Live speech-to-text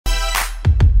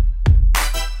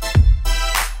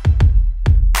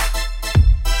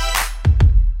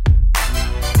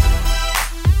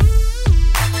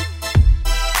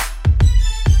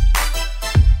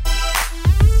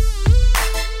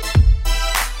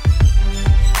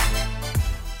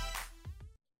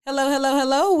Hello, hello,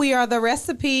 hello. We are The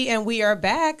Recipe and we are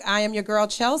back. I am your girl,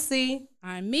 Chelsea.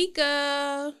 I'm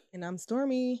Mika. And I'm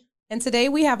Stormy. And today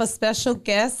we have a special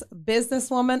guest,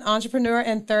 businesswoman, entrepreneur,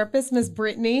 and therapist, Miss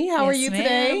Brittany. How are you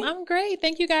today? I'm great.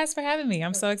 Thank you guys for having me.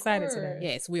 I'm so excited today.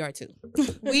 Yes, we are too.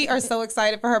 We are so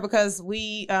excited for her because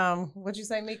we, what'd you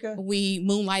say, Mika? We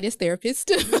moonlight as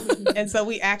therapists. And so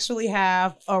we actually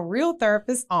have a real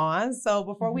therapist on. So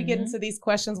before we get into these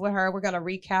questions with her, we're going to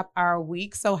recap our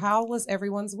week. So how was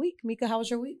everyone's week? Mika, how was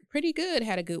your week? Pretty good.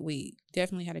 Had a good week.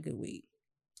 Definitely had a good week.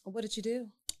 What did you do?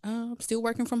 Still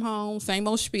working from home. Same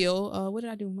old spiel. What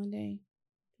did I do Monday?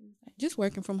 Just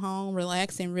working from home,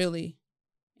 relaxing really,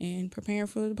 and preparing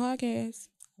for the podcast.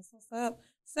 That's what's up.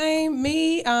 Same,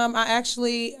 me. I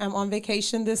actually am on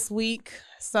vacation this week.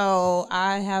 So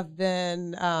I have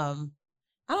been, I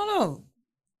don't know,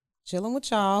 chilling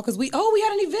with y'all. Because we had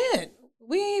an event.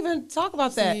 We didn't even talk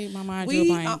about that. See, my mind We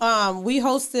drew a blank. we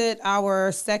hosted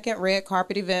our second red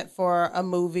carpet event for a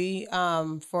movie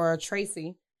for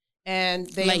Tracy. And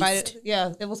they Laced.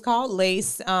 invited, it was called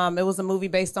Lace. It was a movie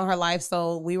based on her life.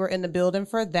 So we were in the building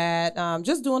for that.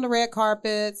 Just doing the red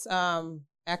carpets,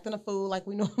 acting a fool like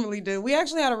we normally do. We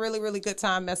actually had a really, really good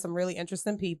time, met some really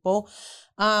interesting people.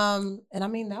 And I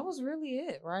mean, that was really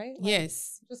it, right? Like,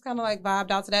 Yes. just kind of like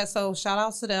vibed out to that. So shout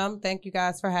outs to them. Thank you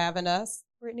guys for having us.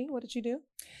 Brittany, what did you do?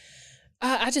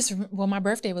 My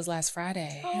birthday was last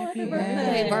Friday. Oh, happy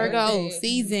birthday. Virgo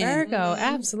season. Virgo,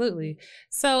 absolutely.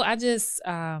 So I just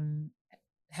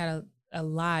had a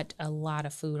lot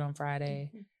of food on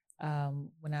Friday.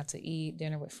 Went out to eat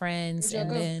dinner with friends, Where'd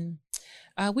y'all and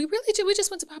then we just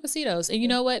went to Papacitos. And you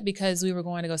know what? Because we were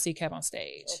going to go see Cap on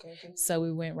stage, so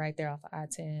we went right there off of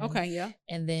I-10. Okay, yeah.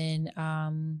 And then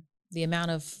the amount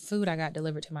of food I got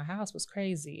delivered to my house was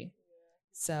crazy.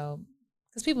 So.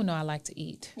 Because people know I like to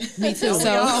eat. Me too.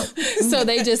 So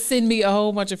they just send me a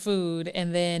whole bunch of food.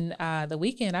 And then the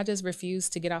weekend, I just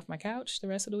refused to get off my couch the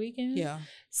rest of the weekend. Yeah.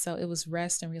 So it was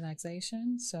rest and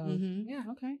relaxation. So, yeah.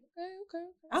 Okay.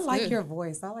 I like Good. your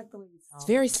voice. I like the way you talk. It's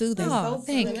very soothing. Oh, so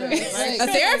thank soothing. you. Like, A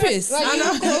therapist. Like, I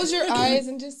know. you close your eyes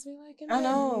and just be like, I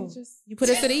know. You put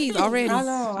us at ease already. I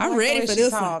know. I I'm like the ready way for she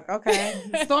this talk.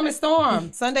 Okay.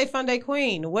 Storm. Sunday Fun Day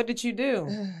Queen. What did you do?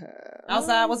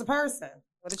 Outside was a person.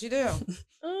 What did you do?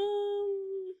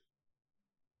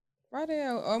 Friday,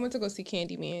 I went to go see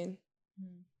Candyman.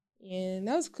 And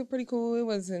that was pretty cool. It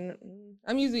wasn't,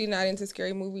 I'm usually not into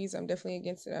scary movies. I'm definitely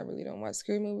against it. I really don't watch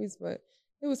scary movies, but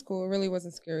it was cool. It really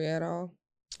wasn't scary at all.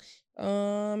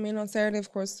 And on Saturday,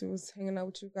 of course, it was hanging out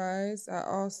with you guys. I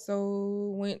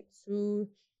also went to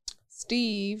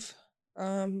Steve,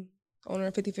 owner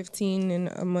of 5015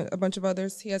 and a bunch of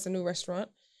others. He has a new restaurant.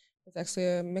 It's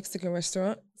actually a Mexican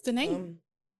restaurant. What's the name?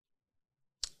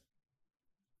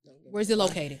 Where's it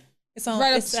located? It's on,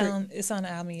 Right up it's the street. on, it's on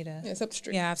Alameda. Yeah, it's up the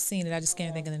street. Yeah, I've seen it. I just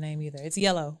can't think of the name either. It's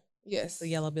yellow. Yes. The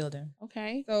yellow building.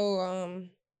 Okay. So,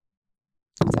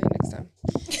 I'll tell you next time.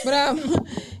 But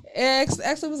it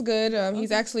actually was good.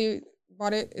 He's actually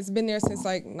bought it. It's been there since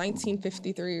like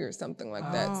 1953 or something like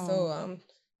that. So,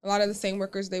 a lot of the same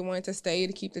workers, they wanted to stay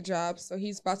to keep the jobs. So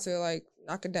he's about to like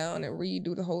knock it down and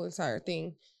redo the whole entire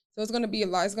thing. So it's gonna be a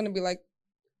lot. It's gonna be like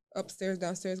upstairs,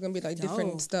 downstairs. It's gonna be like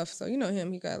different Dope. stuff. So you know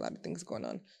him. He got a lot of things going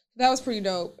on. That was pretty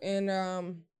dope. And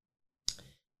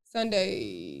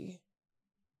Sunday,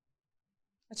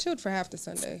 I chilled for half the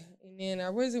Sunday, and then I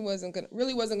really wasn't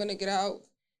gonna get out.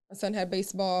 My son had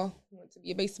baseball. He wanted to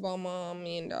be a baseball mom,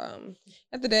 and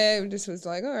after that, it just was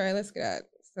like, all right, let's get out.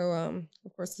 So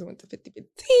of course, I went to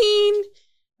 5015.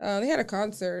 They had a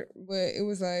concert, but it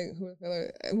was like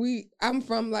I'm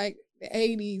from like the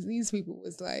 80s. These people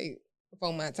was like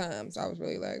before my time, so I was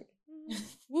really like,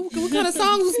 What kind of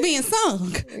songs was being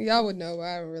sung? y'all would know, but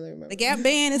I don't really remember. The Gap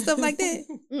Band and stuff like that?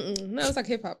 No, it's like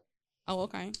hip hop. Oh,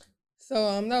 okay.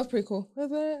 So that was pretty cool. Other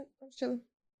than that, I was chilling,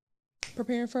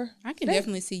 preparing for I can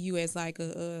definitely see you as like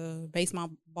a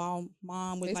baseball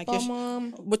mom with baseball like your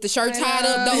mom. with the shirt tied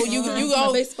up though. You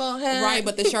go baseball hat, right,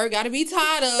 but the shirt got to be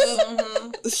tied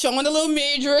up, showing a little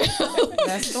midriff.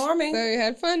 That's Stormy. So we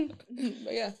had fun.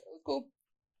 But yeah, it was cool.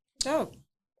 Dope.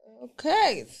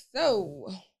 Okay, so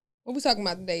what we talking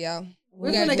about today, y'all?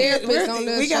 We got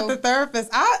the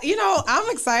therapist. I'm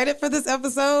excited for this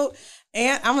episode.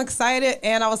 And I'm excited,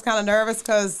 and I was kind of nervous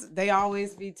because they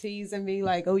always be teasing me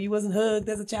like, oh, you wasn't hugged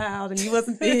as a child, and you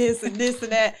wasn't this and this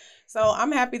and that. So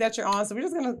I'm happy that you're on. So we're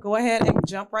just going to go ahead and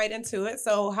jump right into it.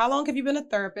 So how long have you been a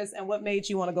therapist, and what made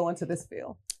you want to go into this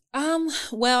field?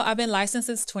 Well, I've been licensed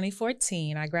since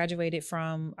 2014. I got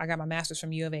my master's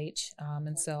from U of H.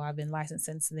 And so I've been licensed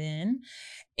since then.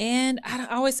 And I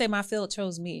always say my field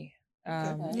chose me.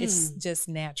 It's just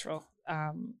natural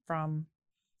from,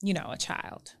 a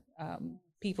child.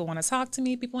 People want to talk to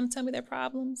me. People want to tell me their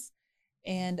problems.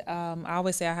 And I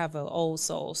always say I have an old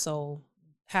soul. So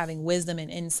having wisdom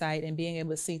and insight and being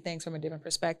able to see things from a different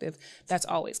perspective, that's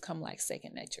always come like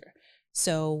second nature.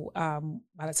 So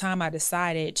by the time I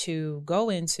decided to go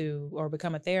into or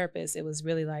become a therapist, it was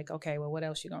really like, okay, well, what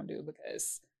else you gonna do?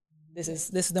 Because this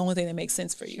is the only thing that makes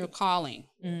sense for you. Your calling.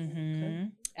 Mm-hmm.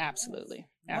 Absolutely.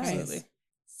 Nice. Absolutely.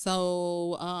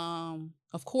 So,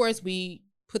 of course, we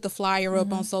put the flyer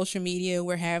up on social media.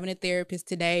 We're having a therapist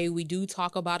today. We do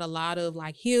talk about a lot of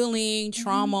like healing,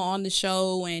 trauma on the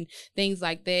show and things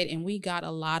like that. And we got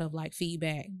a lot of like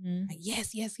feedback. Like,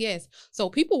 yes, yes, yes. So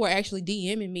people were actually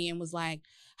DMing me and was like,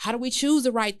 how do we choose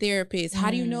the right therapist?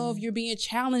 How do you know if you're being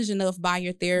challenged enough by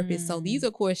your therapist? So these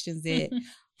are questions that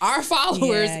our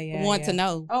followers want to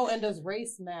know. Oh, and does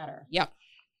race matter? Yep.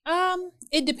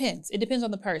 It depends. It depends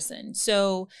on the person.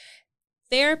 So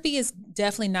therapy is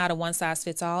definitely not a one size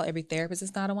fits all. Every therapist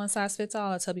is not a one size fits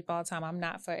all. I tell people all the time, I'm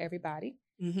not for everybody.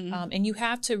 And you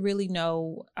have to really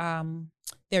know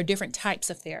there are different types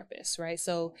of therapists, right?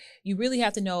 So you really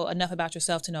have to know enough about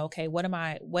yourself to know, okay, what do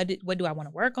I want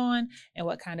to work on, and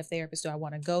what kind of therapist do I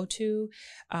want to go to?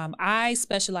 I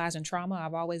specialize in trauma.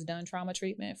 I've always done trauma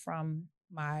treatment. From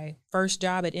my first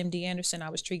job at MD Anderson, I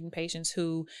was treating patients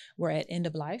who were at end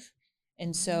of life.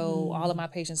 And so all of my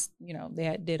patients,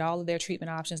 they did all of their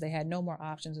treatment options. They had no more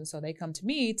options. And so they come to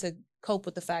me to cope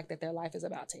with the fact that their life is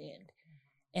about to end.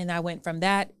 And I went from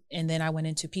that, and then I went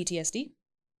into PTSD.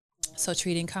 So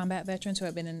treating combat veterans who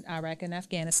have been in Iraq and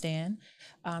Afghanistan,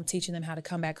 teaching them how to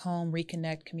come back home,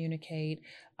 reconnect, communicate,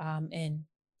 and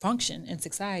function in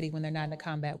society when they're not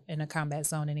in a combat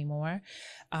zone anymore.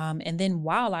 And then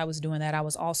while I was doing that, I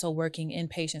was also working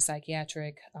inpatient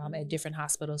psychiatric at different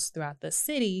hospitals throughout the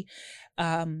city,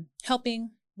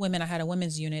 helping women. I had a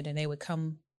women's unit, and they would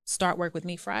come start work with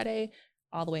me Friday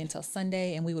all the way until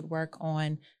Sunday, and we would work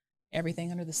on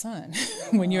everything under the sun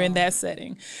when you're in that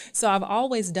setting. So I've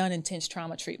always done intense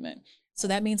trauma treatment. So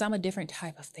that means I'm a different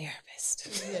type of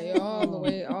therapist. Yeah,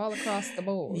 you're all across the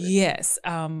board. Yes.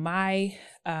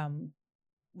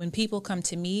 When people come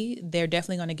to me, they're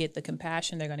definitely going to get the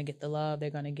compassion. They're going to get the love. They're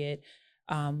going to get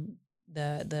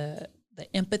the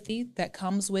empathy that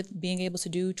comes with being able to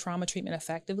do trauma treatment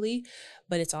effectively,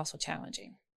 but it's also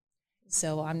challenging.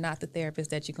 So I'm not the therapist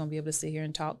that you're going to be able to sit here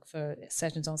and talk for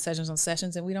sessions on sessions on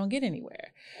sessions, and we don't get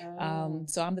anywhere.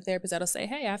 So I'm the therapist that'll say,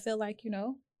 hey, I feel like,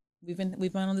 we've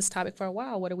been on this topic for a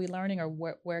while. What are we learning, or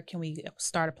where can we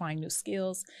start applying new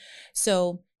skills?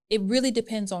 So it really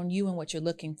depends on you and what you're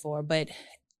looking for. But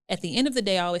at the end of the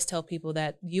day, I always tell people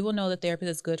that you will know the therapist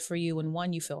is good for you when,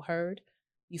 one, you feel heard,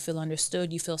 you feel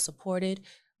understood, you feel supported,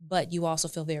 but you also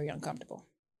feel very uncomfortable.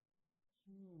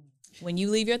 When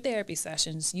you leave your therapy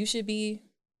sessions, you should be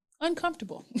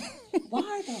uncomfortable.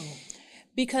 Why though?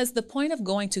 Because the point of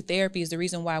going to therapy is the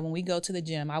reason why when we go to the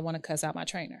gym, I want to cuss out my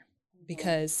trainer.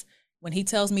 Because when he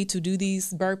tells me to do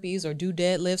these burpees or do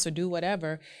deadlifts or do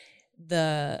whatever,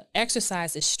 the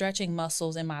exercise is stretching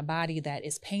muscles in my body that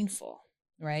is painful,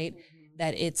 right?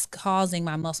 That it's causing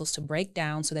my muscles to break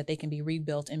down so that they can be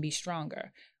rebuilt and be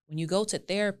stronger. When you go to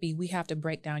therapy, we have to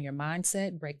break down your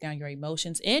mindset, break down your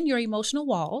emotions and your emotional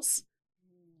walls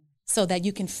so that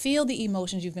you can feel the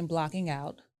emotions you've been blocking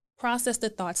out, process the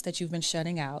thoughts that you've been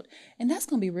shutting out. And that's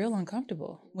going to be real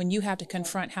uncomfortable when you have to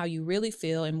confront how you really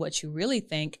feel and what you really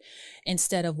think,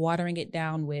 instead of watering it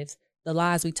down with the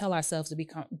lies we tell ourselves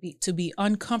to be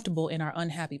uncomfortable in our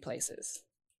unhappy places.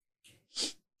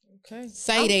 Okay.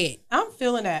 Say that. I'm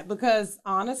feeling that because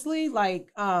honestly,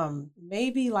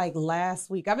 maybe last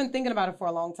week, I've been thinking about it for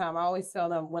a long time. I always tell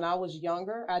them when I was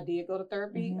younger, I did go to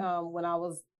therapy. When I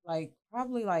was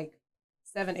probably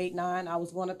 7, 8, 9, I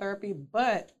was going to therapy,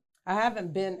 but I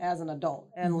haven't been as an adult.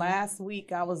 And last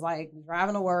week I was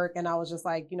driving to work, and I was just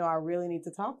I really need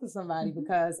to talk to somebody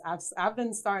because I've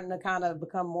been starting to kind of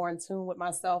become more in tune with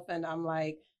myself, and I'm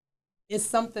it's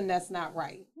something that's not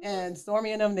right. And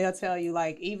Stormy and them, they'll tell you,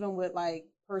 even with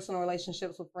personal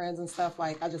relationships with friends and stuff,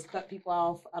 I just cut people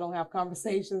off. I don't have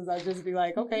conversations. I just be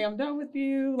okay, I'm done with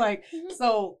you.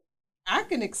 So I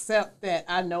can accept that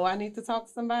I know I need to talk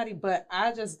to somebody, but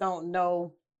I just don't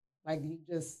know, you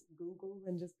just Google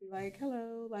and just be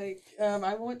hello,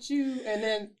 I want you. And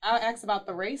then I asked about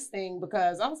the race thing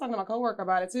because I was talking to my coworker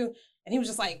about it too. And he was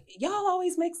just y'all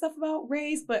always make stuff about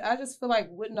race, but I just feel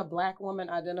wouldn't a Black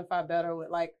woman identify better with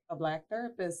a Black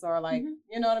therapist or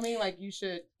you know what I mean? You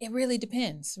should. It really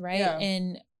depends, right? Yeah.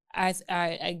 And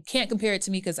I can't compare it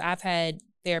to me because I've had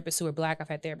therapists who are Black. I've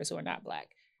had therapists who are not Black.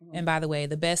 And by the way,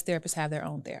 the best therapists have their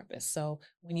own therapist. So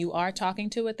when you are talking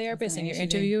to a therapist and you're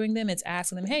interviewing them, it's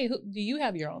asking them, hey, do you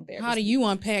have your own therapist? How do you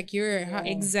unpack your...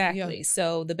 Exactly. Yeah.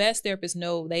 So the best therapists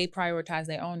know they prioritize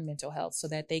their own mental health so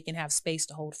that they can have space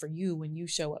to hold for you when you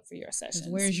show up for your sessions.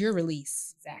 Where's your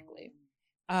release? Exactly.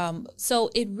 So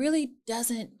it really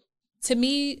doesn't, to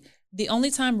me, the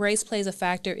only time race plays a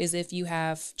factor is if you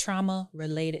have trauma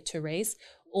related to race,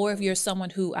 or if you're someone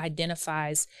who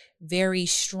identifies very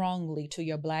strongly to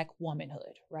your Black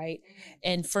womanhood, right?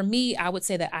 And for me, I would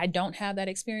say that I don't have that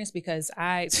experience because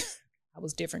I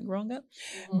was different growing up,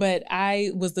 but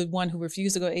I was the one who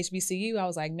refused to go to HBCU. I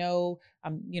was like, no,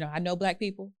 I know Black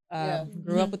people,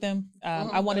 grew up with them.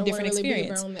 I want a different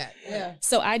experience.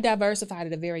 So I diversified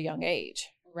at a very young age.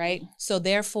 Right. So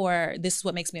therefore, this is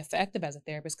what makes me effective as a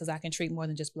therapist, because I can treat more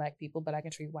than just Black people, but I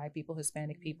can treat white people,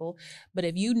 Hispanic people. But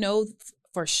if you know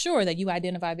for sure that you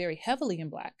identify very heavily in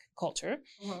Black culture,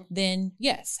 then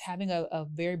yes, having a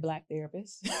very Black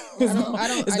therapist is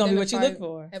going to be what you look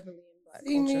for. Heavily in Black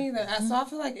culture. Me neither. So I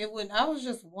feel like it wouldn't. I was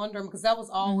just wondering, because that was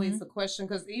always the question.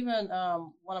 Because even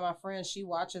one of my friends, she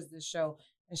watches this show.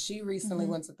 And she recently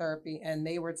went to therapy, and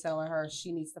they were telling her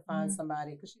she needs to find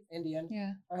somebody, because she's Indian.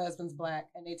 Yeah. Her husband's Black,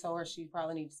 and they told her she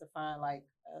probably needs to find like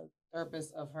a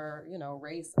therapist of her,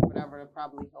 race or whatever, to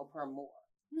probably help her more.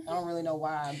 I don't really know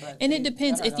why, but it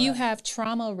depends. If you have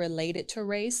trauma related to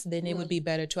race, then it would be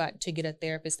better to get a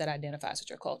therapist that identifies with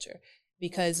your culture.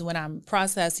 Because when I'm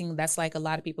processing, that's like a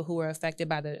lot of people who were affected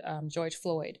by the George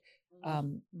Floyd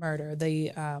murder,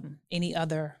 the any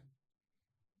other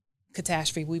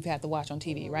catastrophe we've had to watch on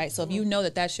TV, right? So if you know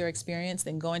that that's your experience,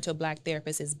 then going to a Black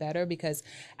therapist is better, because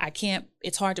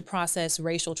it's hard to process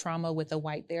racial trauma with a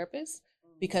white therapist,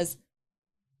 because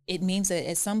it means that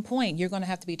at some point you're going to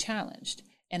have to be challenged.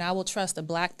 And I will trust a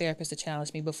Black therapist to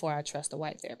challenge me before I trust a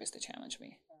white therapist to challenge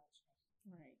me.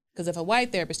 Because if a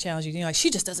white therapist challenges you, you're like, she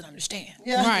just doesn't understand.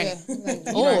 Yeah. Right.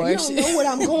 Yeah. Or you don't know what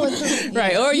I'm going through.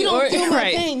 Right. Or you don't do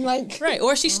my thing. Right.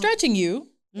 Or she's stretching you.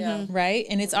 Yeah. Right.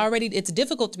 And it's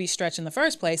difficult to be stretched in the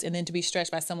first place, and then to be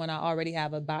stretched by someone I already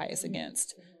have a bias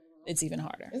against. It's even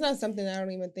harder. It's not something I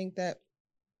don't even think that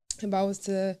if I was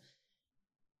to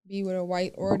be with a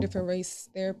white or a different race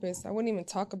therapist, I wouldn't even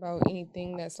talk about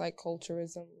anything that's like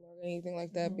culturism or anything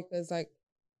like that, because like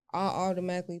I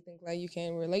automatically think like you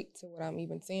can relate to what I'm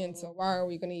even saying. So why are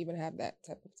we going to even have that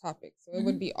type of topic? So it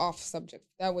would be off subject.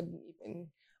 That wouldn't even.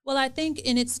 Well, I think,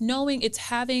 and it's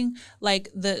having like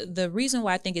the reason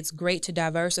why I think it's great to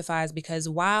diversify is because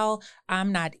while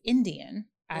I'm not Indian,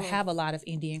 I have a lot of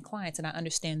Indian clients and I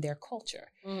understand their culture,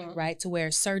 right? To where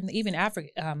even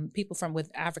people with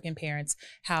African parents,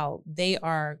 how they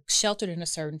are sheltered in a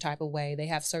certain type of way. They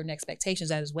have certain expectations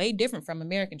that is way different from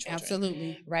American children.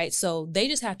 Absolutely. Right? So they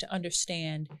just have to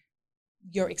understand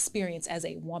your experience as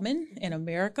a woman in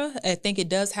America. I think it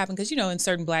does happen because, in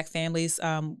certain Black families,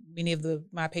 many of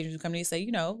my patients who come to me say,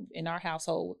 in our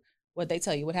household, what they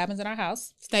tell you, what happens in our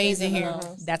house stays in here.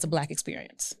 That's a Black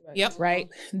experience. Right. Yep. Right.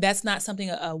 That's not something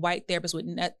a white therapist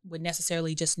would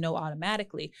necessarily just know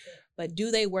automatically. But do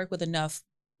they work with enough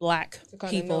Black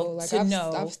people to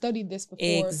know? I've studied this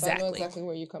before, exactly. So I know exactly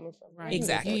where you're coming from. Right.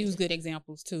 Exactly. You use good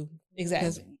examples too.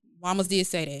 Exactly. Mamas did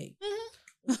say that.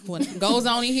 What goes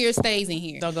on in here stays in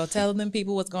here. Don't go telling them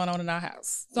people what's going on in our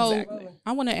house. So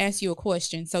I want to ask you a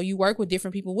question. So you work with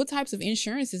different people. What types of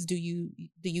insurances do you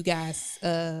guys?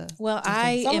 I'm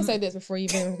gonna say this before you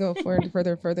even go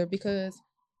further, because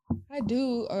I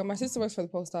do. My sister works for the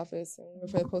post office, and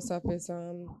for the post office,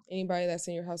 anybody that's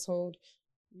in your household,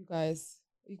 you can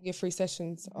get free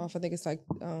sessions off. I think it's like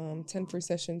 10 free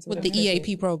sessions with the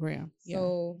EAP program.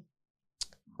 So.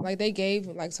 Like they gave,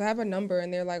 so I have a number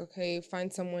and they're like, okay,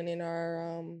 find someone in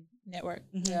our network.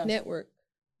 Network.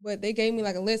 But they gave me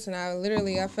like a list, and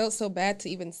I felt so bad to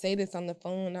even say this on the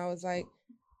phone. I was like,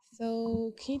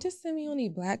 so can you just send me only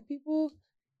Black people?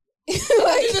 You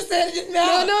just said it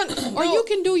now. No. Or you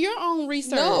can do your own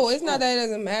research. No, it's not that it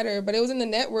doesn't matter, but it was in the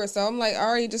network. So I'm like,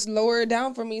 already just lower it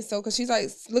down for me. So, cause she's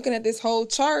like looking at this whole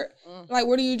chart. Like,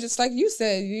 where do you just, like you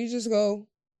said, you just go.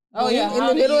 Oh yeah, in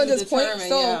the middle of this point.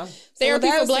 So therapy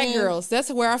for Black girls.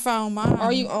 That's where I found mine.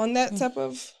 Are you on that type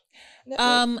of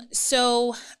network?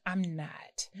 So I'm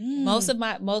not.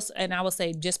 And I will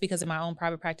say, just because of my own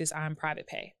private practice, I'm private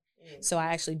pay. So I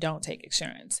actually don't take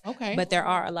insurance. Okay. But there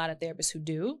are a lot of therapists who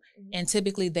do. And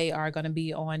typically they are going to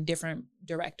be on different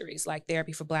directories, like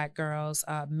Therapy for Black Girls,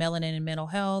 Melanin and Mental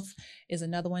Health is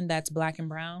another one that's Black and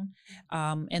brown.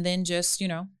 And then just,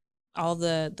 all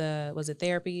the was it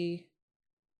therapy?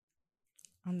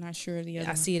 I'm not sure the other.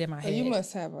 I see it in my head. You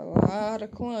must have a lot of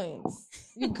clients.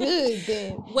 You good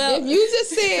then. Well, if you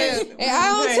just said, and I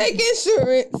don't take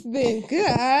insurance, then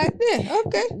God, yeah,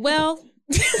 okay. Well,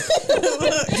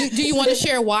 do you want to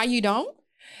share why you don't?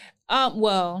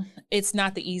 Well, it's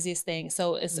not the easiest thing.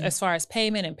 So as far as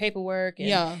payment and paperwork,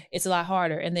 and it's a lot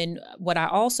harder. And then what I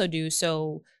also do,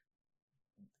 so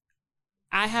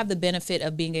I have the benefit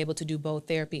of being able to do both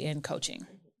therapy and coaching.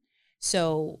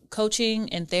 So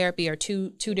coaching and therapy are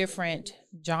two different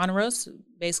genres,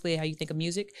 basically how you think of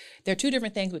music. They're two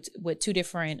different things with two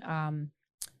different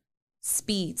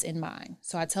speeds in mind.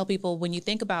 So I tell people, when you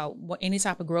think about any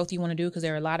type of growth you want to do, because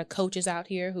there are a lot of coaches out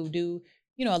here who do,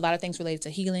 you know, a lot of things related to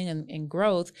healing and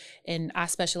growth. And I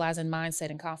specialize in mindset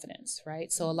and confidence,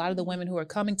 right? So a lot of the women who are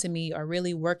coming to me are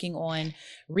really working on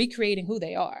recreating who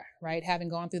they are, right? Having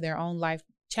gone through their own life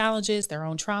challenges, their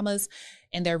own traumas,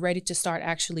 and they're ready to start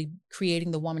actually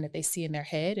creating the woman that they see in their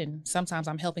head. And sometimes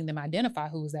I'm helping them identify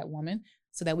who is that woman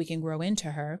so that we can grow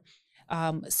into her.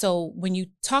 So when you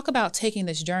talk about taking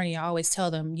this journey, I always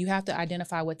tell them you have to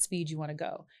identify what speed you want to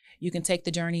go. You can take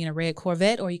the journey in a red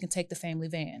Corvette, or you can take the family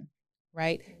van,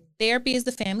 right? Therapy is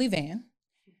the family van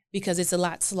because it's a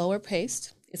lot slower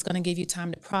paced. It's going to give you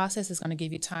time to process. It's going to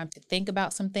give you time to think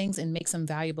about some things and make some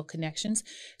valuable connections.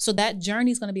 So that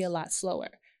journey is going to be a lot slower.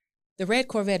 The red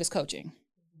Corvette is coaching.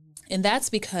 And that's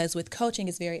because with coaching,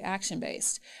 it's very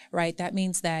action-based, right? That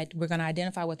means that we're going to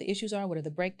identify what the issues are, what are the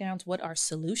breakdowns, what are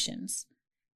solutions,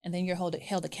 and then you're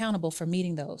held accountable for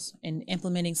meeting those and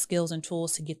implementing skills and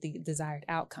tools to get the desired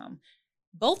outcome.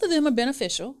 Both of them are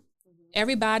beneficial.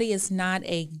 Everybody is not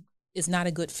a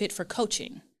good fit for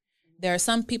coaching. There are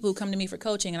some people who come to me for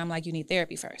coaching, and I'm like, you need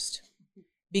therapy first,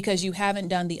 because you haven't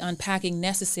done the unpacking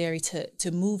necessary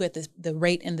to move at the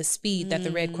rate and the speed that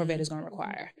the red Corvette is going to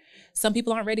require. Some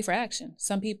people aren't ready for action.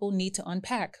 Some people need to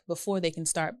unpack before they can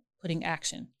start putting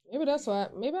action. Maybe that's why.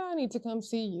 Maybe I need to come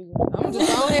see you. I'm just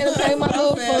going ahead and pay my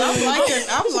little fund.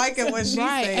 I'm liking what she's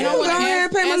saying. And I want to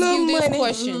ask you this money.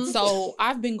 question. Mm-hmm. So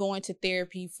I've been going to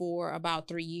therapy for about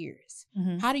 3 years.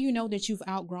 Mm-hmm. How do you know that you've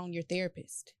outgrown your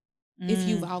therapist? If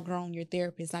you've outgrown your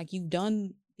therapist, like you've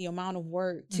done the amount of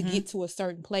work to get to a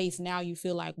certain place, now you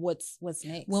feel like what's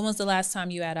next? When was the last time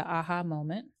you had an aha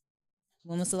moment?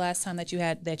 When was the last time that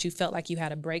you felt like you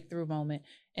had a breakthrough moment?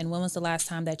 And when was the last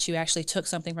time that you actually took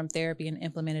something from therapy and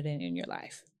implemented it in your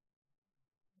life?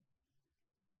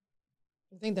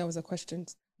 I think that was a question.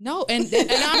 No, and that's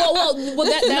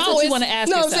what you want to ask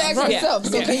yourself. Ask yourself.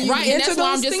 So can you and that's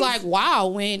why I'm just things? like, wow.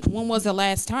 When was the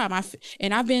last time?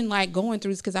 I've been like going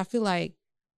through this because I feel like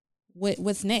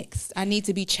what's next? I need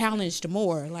to be challenged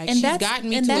more. Like, and she's gotten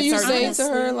me to a certain. You say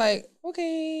to her like,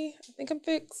 okay, I think I'm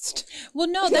fixed. Well,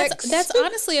 no, that's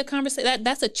honestly a conversation.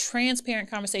 That's a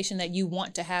transparent conversation that you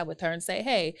want to have with her and say,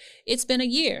 hey, it's been a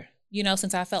year,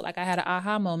 since I felt like I had an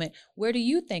aha moment. Where do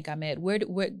you think I'm at? Where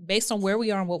based on where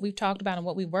we are and what we've talked about and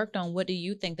what we've worked on, what do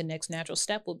you think the next natural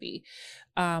step will be?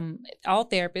 All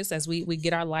therapists, as we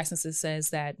get our licenses,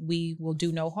 says that we will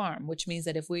do no harm, which means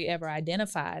that if we ever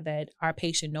identify that our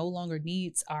patient no longer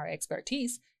needs our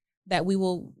expertise, that we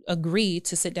will agree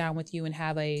to sit down with you and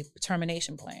have a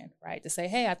termination plan, right? To say,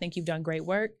 hey, I think you've done great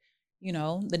work.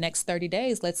 The next 30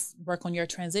 days, let's work on your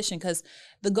transition. Because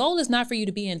the goal is not for you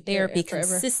to be in therapy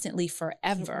consistently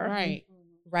forever.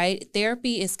 Right?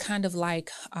 Therapy is kind of like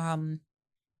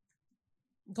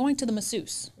going to the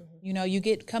masseuse. You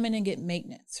come in and get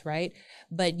maintenance, right?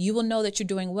 But you will know that you're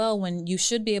doing well when you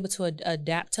should be able to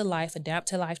adapt to life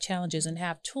challenges, and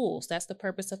have tools. That's the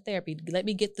purpose of therapy. Let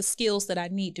me get the skills that I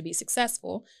need to be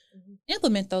successful,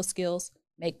 implement those skills,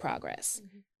 make progress,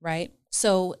 right?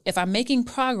 So if I'm making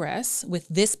progress with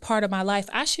this part of my life,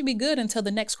 I should be good until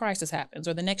the next crisis happens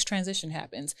or the next transition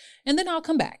happens. And then I'll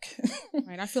come back.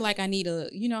 Right. I feel like I need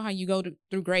how you go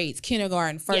through grades,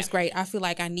 kindergarten, first grade. I feel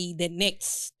like I need the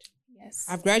next. Yes.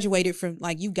 I've graduated from,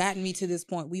 you've gotten me to this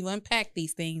point. We've unpacked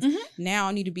these things. Now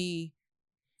I need to be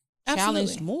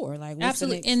challenged more.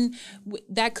 Absolutely. And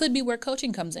that could be where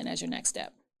coaching comes in as your next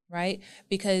step. Right?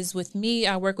 Because with me,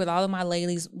 I work with all of my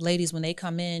ladies when they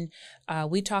come in,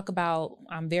 we talk about,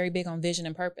 I'm very big on vision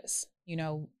and purpose.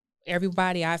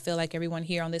 I feel like everyone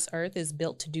here on this earth is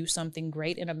built to do something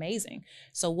great and amazing.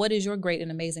 So what is your great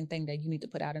and amazing thing that you need to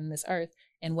put out in this earth,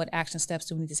 and what action steps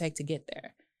do we need to take to get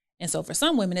there? And so for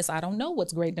some women, it's, I don't know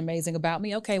what's great and amazing about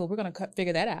me. Okay, well, we're going to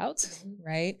figure that out,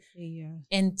 right? Yeah.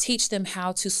 And teach them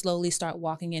how to slowly start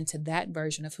walking into that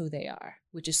version of who they are,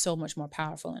 which is so much more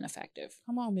powerful and effective.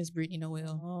 Come on, Miss Brittany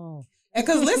Noel. Oh. And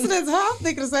because listening to her, I'm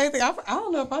thinking the same thing. I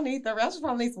don't know if I need therapy. I should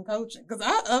probably need some coaching, because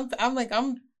I'm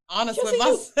honest with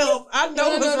myself. I know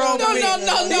what's wrong with me.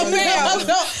 No, ma'am.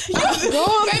 Go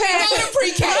on back. Go to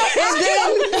pre-K.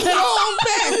 Go on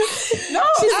back. No,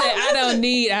 she said, I don't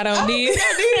need therapy.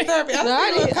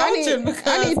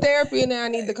 I need therapy, and then I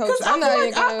need the coach. I'm not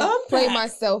even gonna play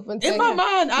myself and say, in my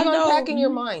mind, I know unpacking your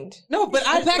mind. No, but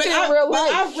I'm unpacking in real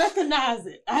life. I recognize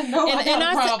it. I know. And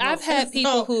I've had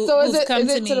people who so is it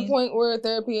to the point where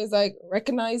therapy is like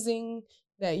recognizing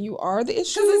that you are the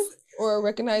issue, or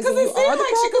recognizing you are the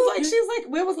problem? She's like,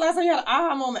 when was the last time you had an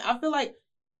aha moment? I feel like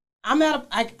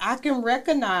I can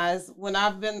recognize when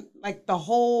I've been like the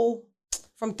whole.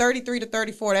 From 33 to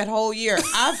 34, that whole year,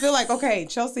 I feel like, okay,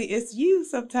 Chelsea, it's you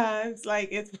sometimes. Like,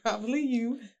 it's probably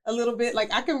you a little bit.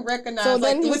 Like, I can recognize,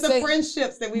 with the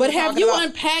friendships that we were talking about. But have you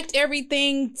unpacked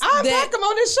everything? I unpack them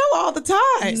on this show all the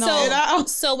time. No.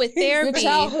 So with therapy.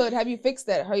 Your childhood, have you fixed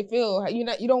that? How you feel? You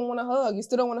don't want to hug. You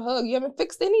still don't want to hug. You haven't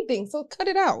fixed anything, so cut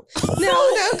it out. No, keep on. But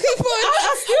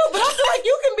I feel like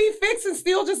you can be fixed and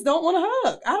still just don't want to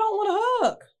hug. I don't want to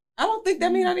hug. I don't think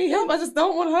that means I need help. I just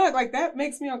don't want to hug. Like, that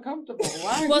makes me uncomfortable.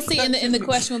 Why? Well, see, and the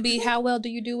question would be, how well do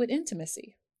you do with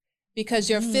intimacy?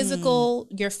 Because your physical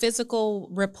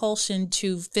repulsion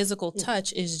to physical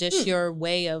touch is just your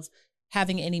way of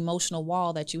having an emotional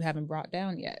wall that you haven't brought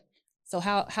down yet. So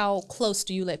how close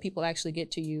do you let people actually get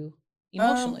to you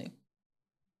emotionally?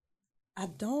 I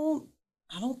don't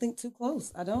think too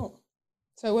close. I don't.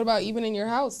 So what about even in your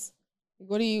house?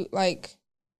 What do you like?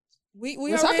 We're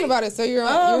already talking about it. So you're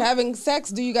having sex.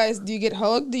 Do you get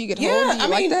hugged? Do you get hugged? Yeah,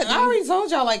 like that? I already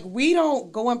told y'all, like, we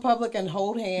don't go in public and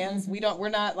hold hands. Mm-hmm. We're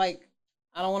not like,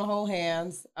 I don't want to hold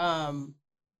hands. I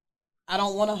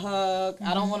don't want to hug. Mm-hmm.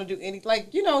 I don't want to do anything.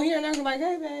 Like, here and there, like,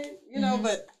 hey, babe,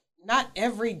 but not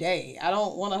every day. I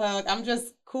don't want to hug. I'm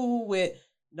just cool with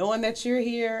knowing that you're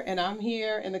here and I'm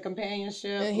here in the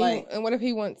companionship. And what if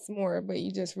he wants more, but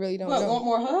you just really don't know? Want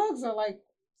more hugs or like?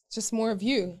 Just more of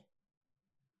you.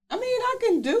 I mean, I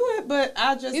can do it, but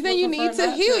I just. Then you need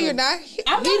to heal. You're not.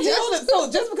 I'm not healed. So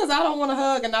just because I don't want to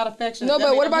hug and not affection. No,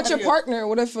 but what about your partner?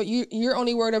 What if you're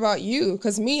only worried about you?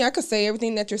 Because I could say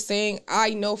everything that you're saying.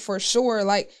 I know for sure.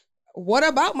 Like, what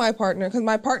about my partner? Because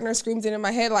my partner screams in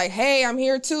my head like, "Hey, I'm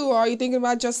here too. Or are you thinking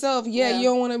about yourself? Yeah, you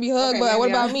don't want to be hugged, but what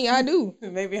about me? I do.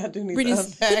 Maybe I do need to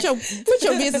unpack. Put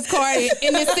your business card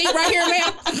in this seat right here,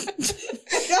 ma'am.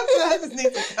 I just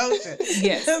need some coaching.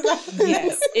 Yes.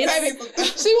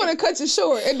 She want to cut you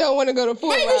short and don't want to go to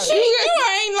 4 hours. Baby, you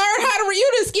ain't learned how to read.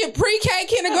 You just skip pre-K,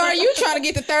 kindergarten. You trying to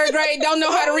get to 3rd grade, don't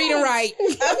know how to read and write.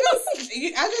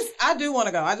 I do want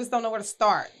to go. I just don't know where to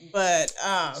start. But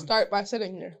start by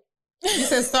sitting there. You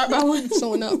said start by what?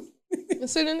 Showing up and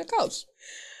sit in the couch.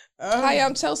 Hi,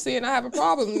 I'm Chelsea, and I have a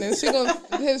problem. And she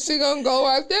gonna go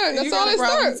right there, and that's all it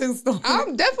starts.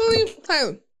 I'm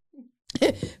definitely.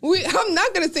 I'm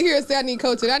not gonna sit here and say I need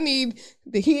coaching. I need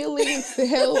the healing, the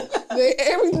help,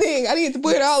 everything. I need to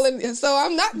put it all in. So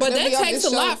I'm not. But that takes a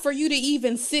lot for you to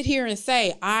even sit here and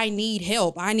say, "I need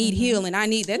help. I need healing. I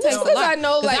need." That takes a lot. I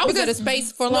know, like, I was at a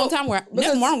space for a long time where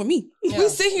nothing wrong with me. Yeah. We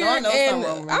sit here and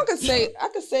I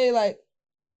could say like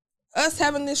us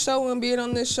having this show and being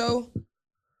on this show.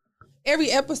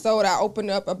 Every episode I open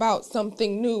up about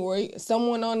something new, or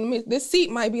someone on this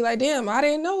seat might be like, "Damn, I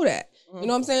didn't know that." You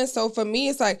know what I'm saying? So for me,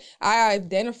 it's like I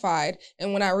identified,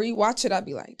 and when I rewatch it, I'd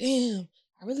be like, damn,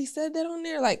 I really said that on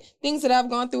there? Like things that I've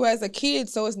gone through as a kid.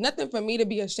 So it's nothing for me to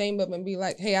be ashamed of and be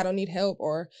like, hey, I don't need help,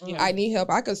 or I need help.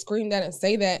 I could scream that and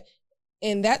say that.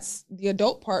 And that's the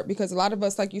adult part, because a lot of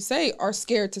us, like you say, are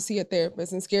scared to see a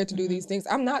therapist and scared to do these things.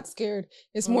 I'm not scared.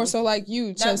 It's more so like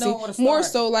you, Chelsea. More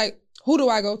so like, who do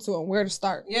I go to and where to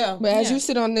start? Yeah. But as you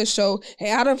sit on this show,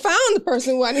 hey, I done found the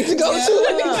person who I need to go to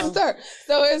and need to start.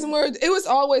 So it's more, it was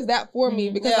always that for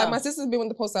me, because like my sister's been with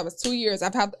the post office 2 years.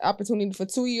 I've had the opportunity for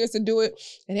 2 years to do it.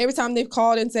 And every time they've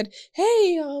called and said,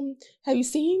 hey, have you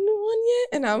seen one yet?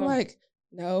 And I'm like,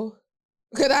 no.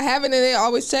 Because I haven't, and they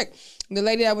always check. The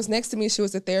lady that was next to me, she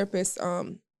was a therapist.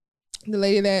 The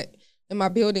lady that in my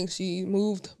building, she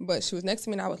moved, but she was next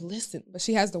to me and I would listen. But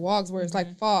she has the walls where it's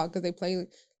like fog, because they play,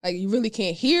 like you really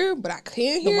can't hear, but I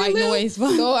can hear the white noise.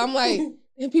 So I'm like,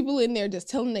 and people in there just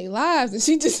telling their lives, and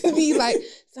she just be like,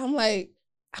 so I'm like,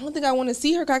 I don't think I want to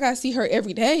see her, because I got to see her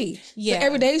every day. Yeah. So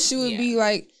every day she would be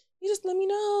like, you just let me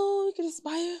know, you can just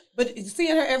buy her. But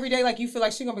seeing her every day, like you feel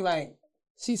like she's going to be like,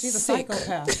 she's a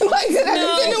psychopath. Like,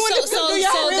 no,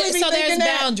 so there's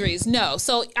boundaries. No,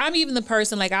 so I'm even the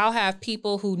person, like I'll have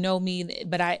people who know me,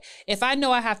 but if I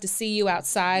know I have to see you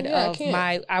outside of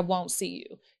I won't see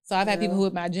you. So I've had people who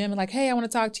at my gym are like, "Hey, I want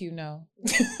to talk to you." No,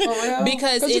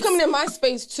 because you coming in my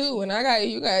space too, and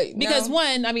you got because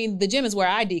one, I mean, the gym is where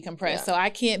I decompress, so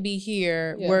I can't be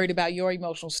here worried about your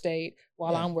emotional state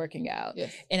while I'm working out.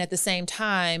 Yes. And at the same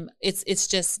time, it's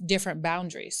just different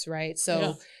boundaries, right?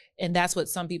 So. And that's what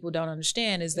some people don't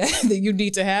understand is that you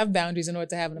need to have boundaries in order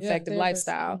to have an effective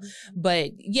lifestyle. Mm-hmm.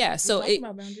 But so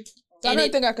I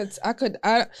don't think I could.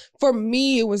 For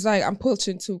me, it was like I'm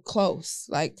pushing too close.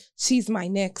 Like she's my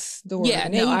next door. Yeah,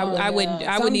 no, I wouldn't.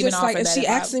 I wouldn't even offer that. And she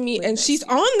asking me, and she's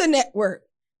on the network.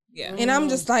 Yeah, and I'm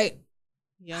just like,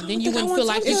 yeah. Then you wouldn't feel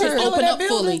like you should open up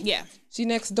fully. Yeah, she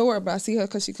next door, but I see her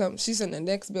because she comes. She's in the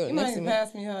next building. You might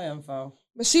pass me her info.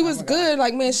 But she was good.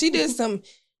 Like man, she did some.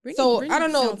 I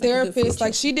don't know, therapist,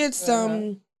 like she did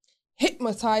some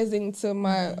hypnotizing to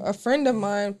a friend of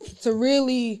mine to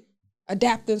really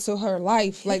adapt into her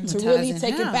life, like to really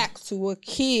take it back to a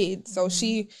kid. So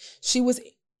she was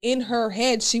in her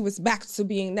head, she was back to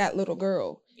being that little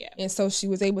girl. Yeah. And so she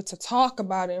was able to talk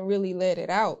about it and really let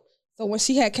it out. So when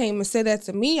she had came and said that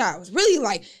to me, I was really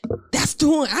like,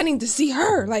 I need to see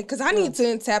her. Like, cause I need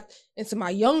to tap into my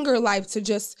younger life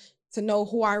to know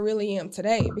who I really am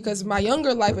today, because my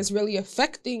younger life is really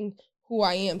affecting who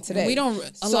I am today.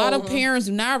 A lot of parents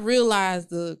do not realize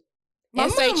the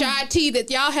SHIT that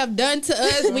y'all have done to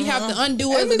us. We have to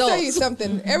undo as adults. Let me tell you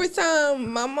something. Every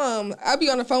time my mom, I'll be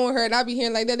on the phone with her and I'll be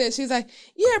hearing like that. She's like,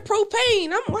 yeah,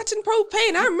 Propane. I'm watching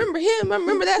Propane. I remember him. I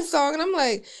remember that song. And I'm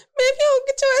like, man, if you don't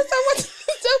get your ass out, what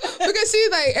the because she's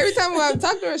like, every time when I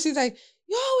talk to her, she's like,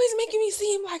 you're always making me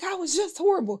seem like I was just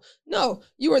horrible. No,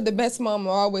 you were the best mom.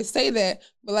 I always say that.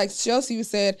 But like Chelsea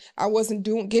said, I wasn't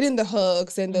getting the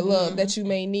hugs and the love that you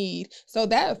may need. So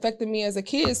that affected me as a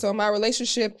kid. So in my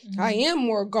relationship, I am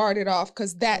more guarded off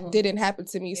because that didn't happen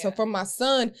to me. Yeah. So for my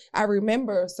son, I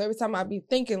remember. So every time I be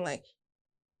thinking like,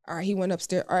 all right, he went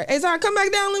upstairs. All right, hey, Zion, come back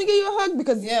down. Let me give you a hug.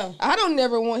 Because I don't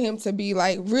never want him to be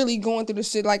like really going through the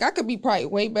shit. Like I could be probably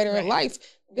way better in life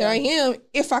than I am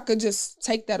if I could just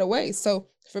take that away. So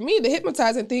for me, the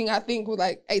hypnotizing thing, I think would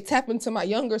like, hey, tap into my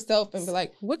younger self and be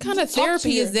like, what kind of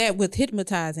therapy is that with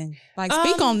hypnotizing? Like,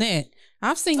 speak on that.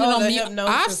 I've seen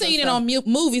it on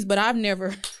movies, but I've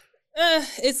never.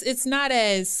 It's not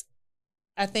as,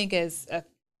 I think, as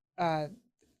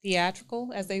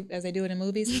theatrical as they do it in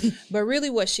movies. But really,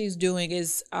 what she's doing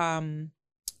is,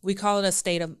 we call it a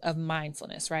state of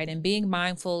mindfulness, right? And being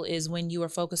mindful is when you are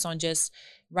focused on just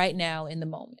right now in the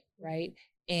moment, right?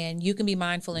 And you can be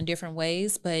mindful in different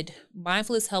ways, but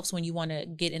mindfulness helps when you want to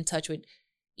get in touch with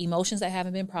emotions that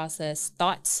haven't been processed,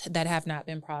 thoughts that have not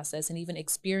been processed, and even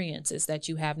experiences that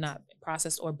you have not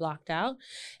processed or blocked out.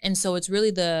 And so it's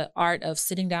really the art of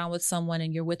sitting down with someone,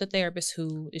 and you're with a therapist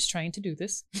who is trained to do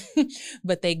this,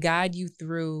 but they guide you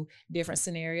through different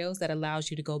scenarios that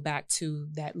allows you to go back to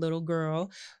that little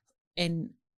girl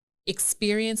and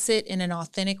experience it in an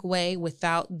authentic way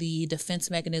without the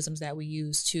defense mechanisms that we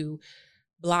use to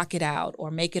block it out or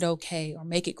make it okay or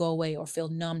make it go away or feel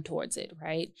numb towards it,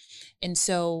 right? And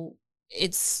so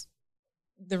it's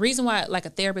the reason why like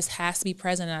a therapist has to be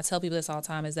present, and I tell people this all the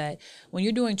time, is that when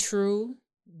you're doing true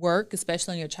work,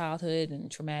 especially in your childhood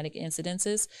and traumatic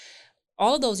incidences,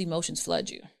 all of those emotions flood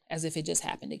you as if it just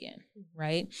happened again,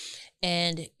 right?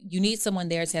 And you need someone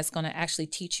there that's going to actually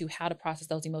teach you how to process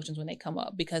those emotions when they come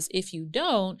up, because if you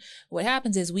don't, what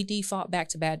happens is we default back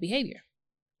to bad behavior.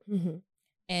 Mm-hmm.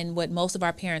 And what most of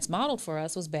our parents modeled for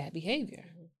us was bad behavior,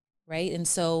 right? And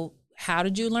so how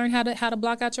did you learn how to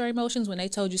block out your emotions? When they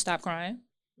told you stop crying,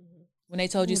 when they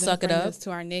told you suck it up,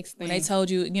 to our next thing. When they told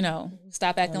you,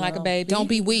 stop acting like a baby. Don't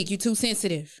be weak. You're too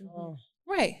sensitive.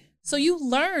 Right. So you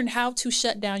learn how to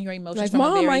shut down your emotions. Like,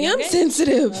 Mom, I am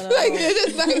sensitive. So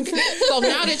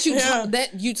now that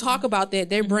you talk about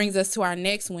that brings us to our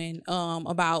next one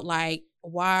about like,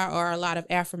 why are a lot of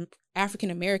African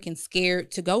Americans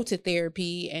scared to go to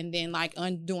therapy, and then like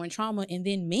undoing trauma, and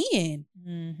then men?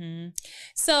 Mm-hmm.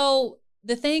 So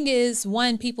the thing is,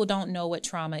 one, people don't know what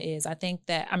trauma is. I think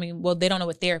that, they don't know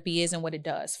what therapy is and what it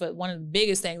does. But one of the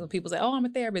biggest things when people say, oh, I'm a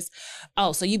therapist.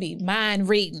 Oh, so you be mind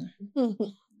reading.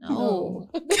 No.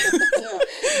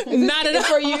 Not at all.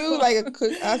 For you, like a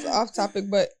quick off topic,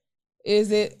 but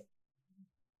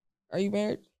are you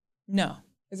married? No.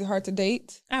 Is it hard to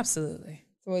date? Absolutely.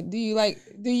 So do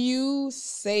you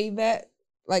say that?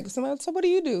 Like, so what do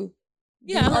you do?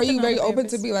 Yeah. Are you very open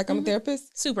to be like, I'm a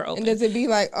therapist? Super open. And does it be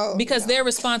like, oh. Because their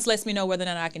response lets me know whether or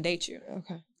not I can date you.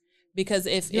 Okay. Because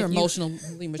if you're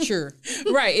emotionally mature.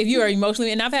 Right. If you are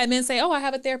emotionally, and I've had men say, oh, I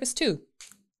have a therapist too.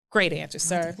 Great answer,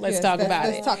 sir. Let's talk about it.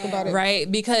 Let's talk about it. Right?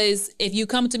 Because if you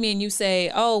come to me and you say,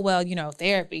 oh, well,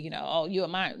 therapy, oh, you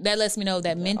and mine, that lets me know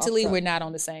that mentally we're not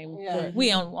on the same,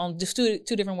 we on just two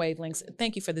different wavelengths.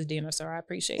 Thank you for this dinner, sir. I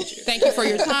appreciate you. Thank you for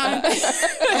your time.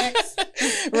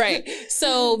 Right.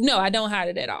 So, no, I don't hide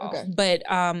it at all. Okay. But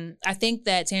I think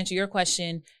that to answer your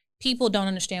question, people don't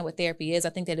understand what therapy is. I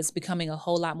think that it's becoming a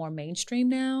whole lot more mainstream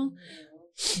now.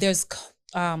 There's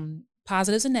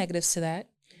positives and negatives to that.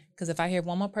 Because if I hear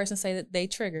one more person say that they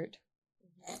triggered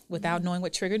without knowing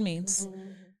what triggered means,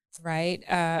 right?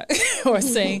 Or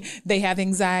saying they have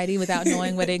anxiety without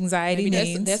knowing what anxiety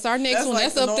means. That's our next one. Like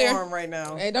that's up there right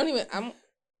now. Hey, don't even.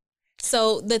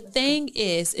 So the thing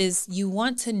is you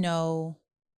want to know,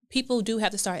 people do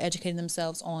have to start educating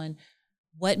themselves on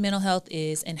what mental health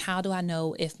is and how do I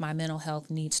know if my mental health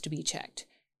needs to be checked,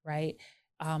 right?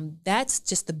 That's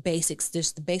just the basics,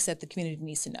 just the basics that the community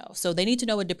needs to know. So they need to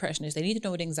know what depression is. They need to know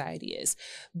what anxiety is.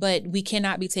 But we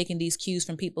cannot be taking these cues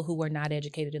from people who were not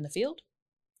educated in the field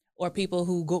or people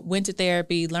who went to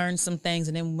therapy, learned some things,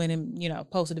 and then went and,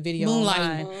 posted a video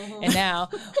online. And now,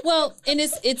 and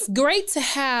it's great to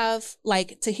have,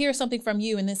 to hear something from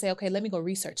you and then say, okay, let me go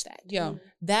research that. Yeah.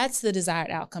 That's the desired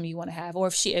outcome you want to have. Or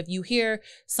if you hear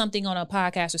something on a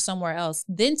podcast or somewhere else,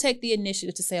 then take the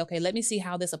initiative to say, okay, let me see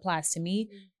how this applies to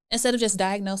me instead of just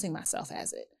diagnosing myself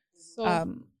as it.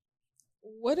 So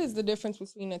what is the difference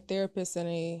between a therapist and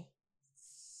a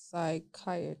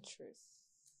psychiatrist?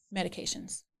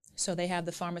 Medications. So they have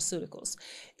the pharmaceuticals.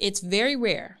 It's very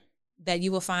rare that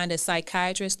you will find a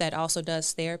psychiatrist that also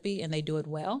does therapy and they do it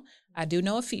well. I do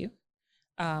know a few,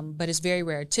 but it's very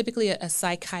rare. Typically, a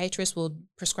psychiatrist will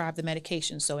prescribe the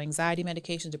medications. So anxiety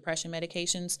medications, depression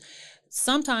medications.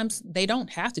 Sometimes they don't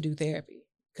have to do therapy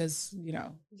because,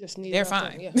 they're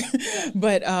fine. Yeah.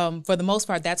 But for the most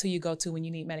part, that's who you go to when you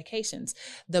need medications.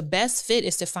 The best fit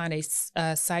is to find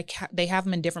they have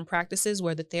them in different practices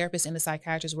where the therapist and the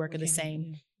psychiatrist work in the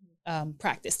same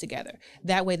practice together.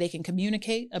 That way they can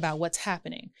communicate about what's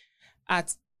happening. I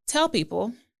tell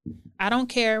people, I don't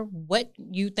care what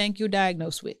you think you're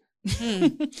diagnosed with.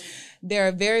 There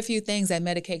are very few things that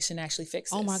medication actually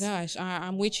fixes. Oh my gosh,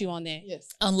 I'm with you on that. Yes.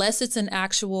 Unless it's an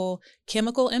actual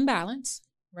chemical imbalance,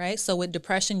 right? So with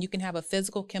depression, you can have a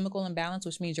physical chemical imbalance,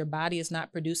 which means your body is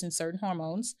not producing certain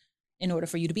hormones in order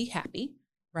for you to be happy,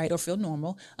 right? Or feel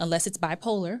normal, unless it's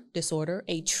bipolar disorder,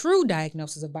 a true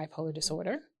diagnosis of bipolar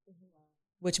disorder,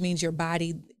 which means your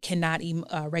body cannot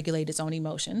regulate its own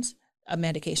emotions. A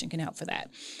medication can help for that.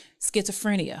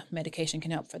 Schizophrenia, medication can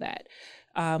help for that.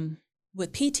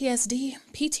 With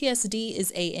PTSD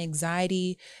is a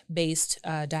anxiety-based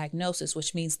diagnosis,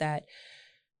 which means that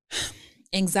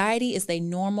anxiety is a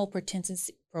normal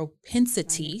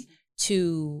propensity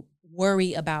to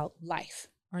worry about life.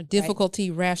 Or difficulty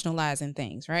rationalizing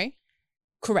things, right?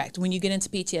 Correct. When you get into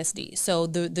PTSD. So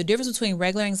the difference between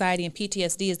regular anxiety and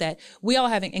PTSD is that we all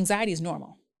have anxiety is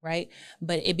normal, right?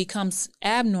 But it becomes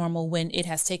abnormal when it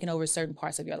has taken over certain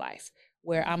parts of your life,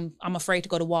 where I'm afraid to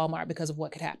go to Walmart because of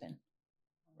what could happen,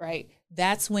 right?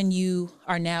 That's when you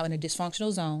are now in a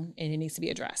dysfunctional zone and it needs to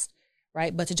be addressed,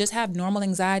 right? But to just have normal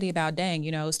anxiety about,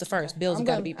 it's the first, bills have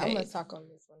got to be paid. I'm going to talk on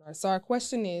this one. So our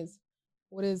question is,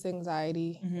 what is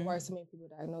anxiety? Mm-hmm. Why are so many people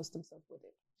diagnose themselves with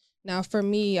it? Now, for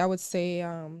me, I would say,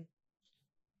 all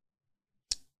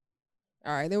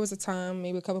right, there was a time,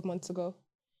 maybe a couple of months ago.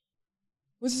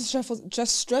 It was a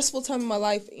stressful time in my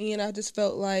life, and I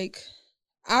felt like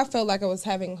I was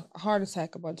having a heart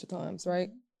attack a bunch of times, right?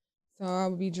 So I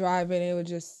would be driving, and it would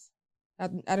just,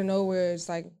 out of nowhere, it's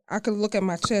like, I could look at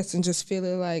my chest and just feel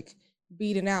it, like,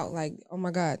 beating out, like, oh, my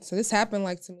God. So this happened,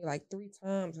 to me, 3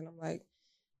 times, and I'm like,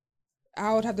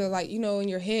 I would have to, in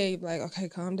your head, okay,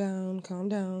 calm down,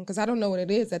 because I don't know what it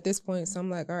is at this point. So I'm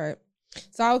like, all right.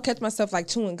 So I would catch myself,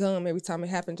 chewing gum every time it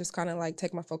happened, just kind of,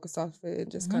 take my focus off it, and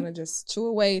just kind of just chew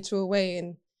away,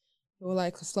 and it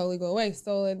would, slowly go away.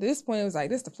 So at this point, it was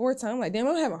this is the 4th time. I'm like, damn,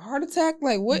 I'm having a heart attack?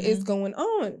 What is going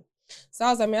on? So I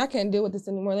was like, man, I can't deal with this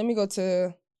anymore. Let me go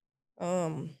to,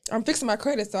 I'm fixing my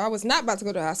credit, so I was not about to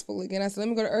go to the hospital again. I said, let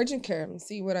me go to urgent care and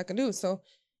see what I can do. So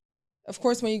of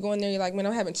course, when you go in there, you're like, man,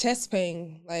 I'm having chest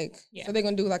pain. So they're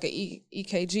going to do an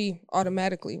EKG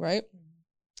automatically, right?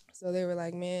 Mm-hmm. So they were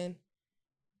like, man,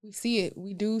 we see it.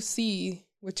 We do see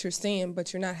what you're saying,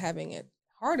 but you're not having a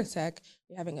heart attack.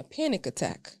 You're having a panic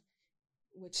attack,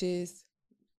 which is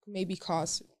maybe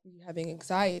cause you having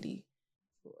anxiety.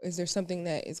 Is there something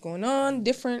that is going on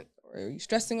different? Or are you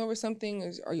stressing over something?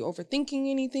 Are you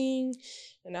overthinking anything?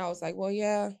 And I was like, well,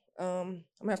 yeah, I'm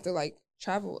going to have to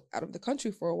travel out of the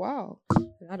country for a while,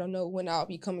 and I don't know when I'll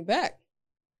be coming back.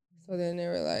 So then they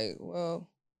were like, well,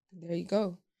 there you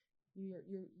go.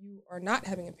 you are not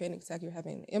having a panic attack.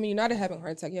 You're not having a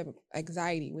heart attack. You have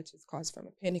anxiety, which is caused from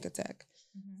a panic attack.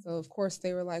 Mm-hmm. So of course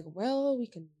they were like, well, we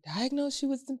can diagnose you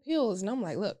with some pills. And I'm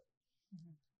like, look,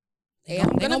 hey, I'm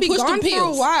going to be gone for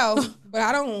a while, but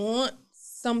I don't want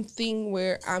something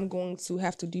where I'm going to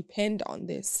have to depend on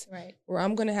this. Right. Where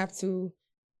I'm going to have to,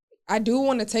 I do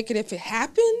want to take it if it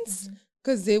happens,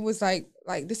 because it was like,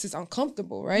 this is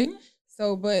uncomfortable, right? Mm-hmm.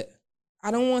 So, but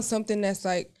I don't want something that's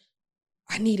like,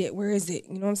 I need it. Where is it?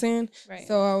 You know what I'm saying? Right.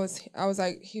 So I was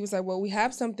like, he was like, well, we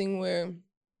have something where,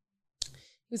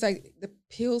 he was like, the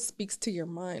pill speaks to your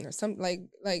mind or something like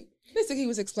basically he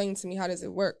was explaining to me, how does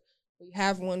it work? We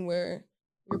have one where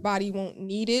your body won't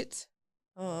need it.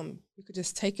 You could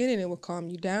just take it and it will calm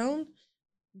you down,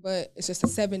 but it's just a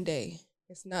 7-day.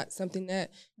 It's not something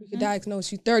that we could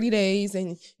diagnose you 30 days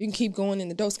and you can keep going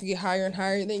and the dose can get higher and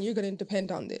higher. Then you're going to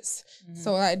depend on this.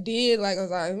 So I did, I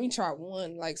was like, let me try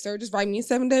one. Like, sir, just write me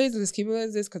 7 days and just keep it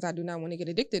as this because I do not want to get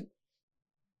addicted.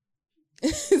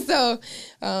 So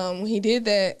when he did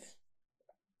that,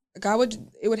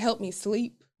 it would help me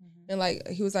sleep. And like,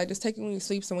 he was like, just take it when you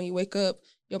sleep. So when you wake up,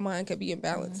 your mind could be in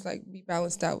balance, like be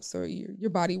balanced out. So your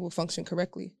body will function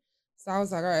correctly. So I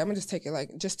was like, all right, I'm gonna just take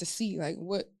it just to see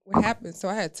what happened. So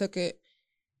I had took it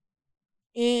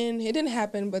and it didn't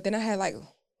happen, but then I had like,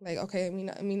 okay,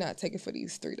 let me not take it for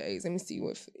these 3 days. Let me see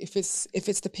if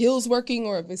it's the pills working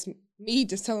or if it's me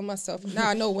just telling myself, now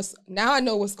I know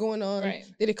what's going on. Right.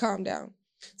 Did it calm down?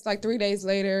 It's like 3 days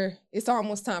later, it's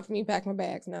almost time for me to pack my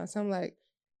bags now. So I'm like,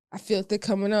 I feel it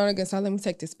coming on again, so let me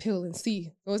take this pill and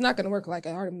see. So it's not gonna work like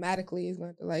automatically. It's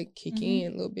going to like kick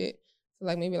in a little bit. So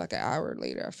like maybe like an hour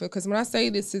later, I feel. Because when I say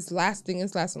this is lasting,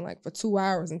 it's lasting like for 2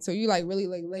 hours until you like really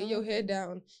like lay your head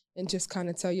down and just kind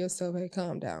of tell yourself, hey,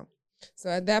 calm down. So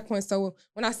at that point, so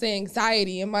when I say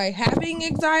anxiety, am I having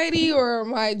anxiety or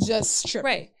am I just tripping?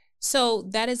 Right. So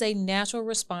that is a natural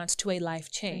response to a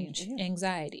life change,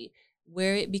 anxiety.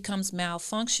 Where it becomes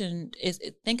malfunction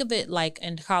think of it like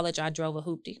in college, I drove a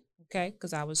hoopty, okay?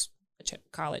 Because I was a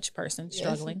college person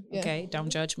struggling, okay? Don't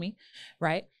judge me,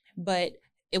 right? But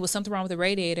it was something wrong with the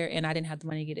radiator and I didn't have the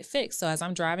money to get it fixed. So as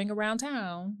I'm driving around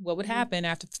town, what would happen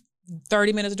after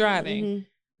 30 minutes of driving?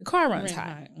 The car runs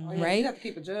hot, right? You have to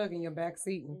keep a jug in your back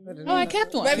seat and put it I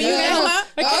kept one. Baby, So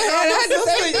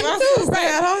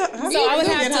I would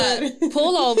have to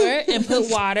pull over and put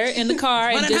water in the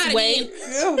car and just wait.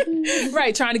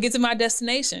 Right, trying to get to my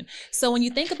destination. So when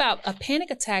you think about a panic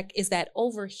attack is that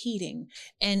overheating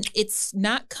and it's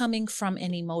not coming from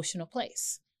an emotional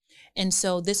place. And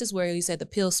so this is where you said the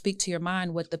pills speak to your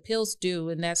mind. What the pills do,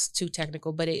 and that's too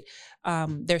technical, but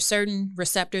there's certain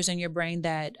receptors in your brain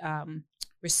that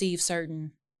receive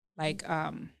certain like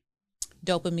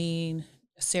dopamine,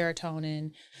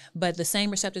 serotonin, but the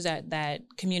same receptors that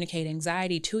communicate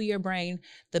anxiety to your brain,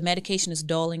 the medication is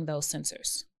dulling those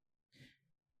sensors.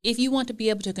 If you want to be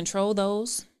able to control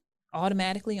those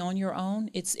automatically on your own,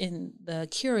 the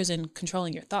cure is in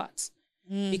controlling your thoughts.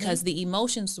 Because the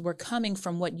emotions were coming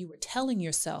from what you were telling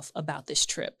yourself about this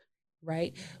trip,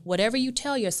 right? Whatever you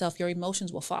tell yourself, your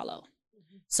emotions will follow.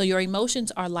 So your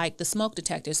emotions are like the smoke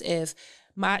detectors. If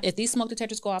these smoke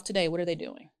detectors go off today, what are they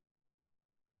doing?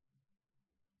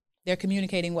 They're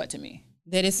communicating what to me?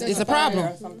 That it's a problem.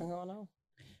 Or something going on.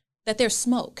 That there's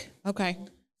smoke. Okay.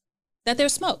 That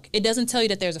there's smoke. It doesn't tell you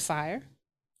that there's a fire.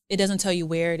 It doesn't tell you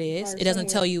where it is. It doesn't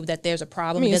tell you that there's a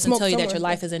problem. It doesn't tell you that your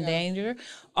life is in danger.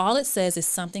 All it says is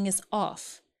something is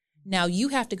off. Now you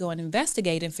have to go and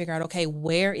investigate and figure out, okay,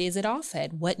 where is it off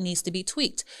at? What needs to be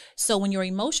tweaked? So when your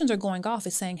emotions are going off,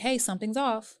 it's saying, hey, something's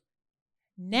off.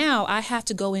 Now I have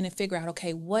to go in and figure out,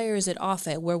 okay, where is it off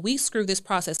at? Where we screw this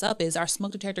process up is our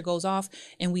smoke detector goes off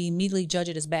and we immediately judge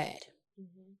it as bad.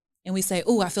 And we say,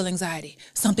 oh, I feel anxiety.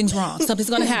 Something's wrong. Something's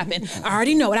going to happen. I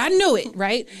already know it. I knew it,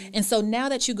 right? And so now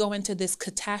that you go into this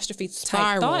catastrophe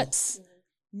type thoughts,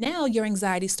 now your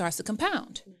anxiety starts to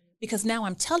compound. Because now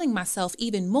I'm telling myself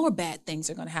even more bad things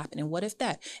are going to happen. And what if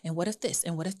that? And what if this?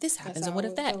 And what if this happens? And what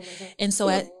if that? And so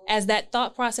as that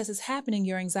thought process is happening,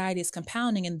 your anxiety is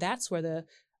compounding. And that's where the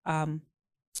hopefully,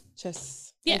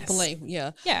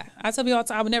 yeah. I tell you all the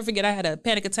time, I would never forget I had a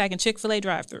panic attack in Chick-fil-A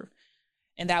drive-thru.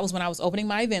 And that was when I was opening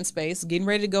my event space, getting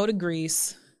ready to go to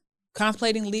Greece,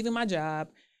 contemplating leaving my job.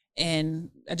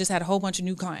 And I just had a whole bunch of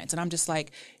new clients. And I'm just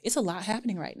like, it's a lot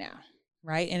happening right now,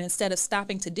 right? And instead of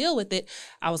stopping to deal with it,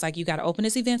 I was like, you got to open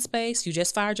this event space. You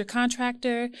just fired your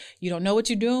contractor. You don't know what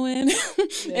you're doing.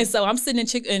 And so I'm sitting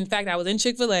in fact, I was in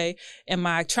Chick-fil-A and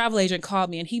my travel agent called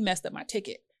me and he messed up my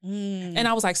ticket. And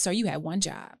I was like, sir, you had one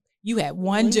job. You had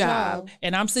one job.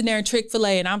 And I'm sitting there in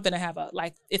Chick-fil-A and I'm going to have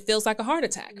it feels like a heart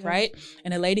attack, right?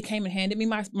 And a lady came and handed me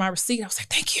my receipt. I was like,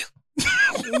 thank you.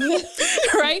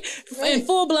 right? In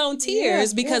full-blown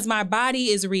tears because my body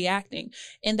is reacting.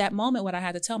 In that moment, what I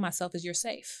had to tell myself is you're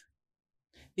safe.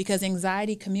 Because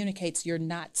anxiety communicates you're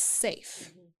not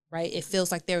safe, right? It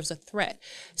feels like there's a threat.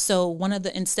 So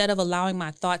instead of allowing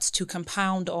my thoughts to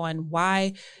compound on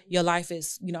why your life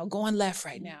is, going left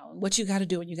right now, and what you got to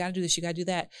do, and you got to do this, you got to do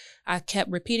that, I kept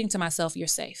repeating to myself, you're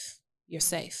safe, you're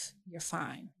safe, you're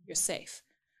fine, you're safe,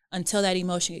 until that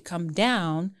emotion could come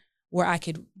down where I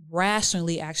could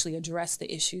rationally actually address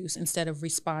the issues instead of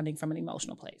responding from an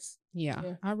emotional place. Yeah.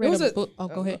 I read a book. Oh,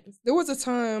 go ahead. There was a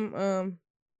time,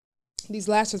 these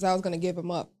lashes, I was going to give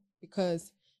them up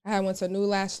because I had went to a new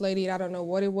lash lady and I don't know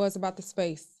what it was about the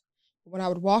space. When I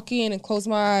would walk in and close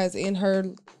my eyes on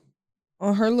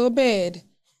her little bed,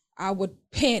 I would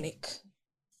panic.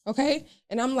 Okay?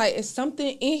 And I'm like, it's something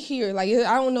in here. Like,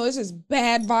 I don't know, it's just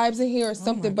bad vibes in here or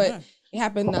something. But it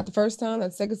happened not the first time, not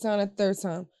the second time, not the third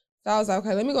time. So I was like,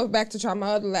 okay, let me go back to try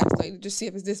my other lash lady, just see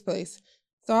if it's this place.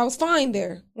 So I was fine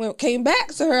there. When it came back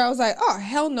to her, I was like, oh,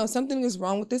 hell no, something is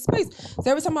wrong with this space. So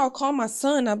every time I would call my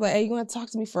son, I'd be like, hey, you want to talk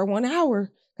to me for 1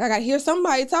 hour? I got to hear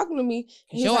somebody talking to me.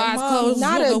 Your eyes closed.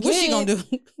 Not again. What's she going to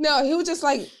do? No, he was just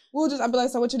like, I'd be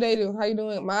like, so what your day do? How you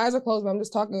doing? My eyes are closed, but I'm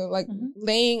just talking, like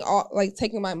laying off, like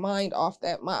taking my mind off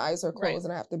that my eyes are closed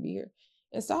and I have to be here.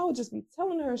 And so I would just be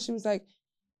telling her, she was like,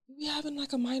 we having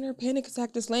like a minor panic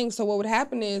attack just laying. So what would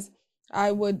happen is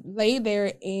I would lay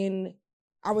there and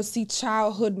I would see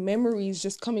childhood memories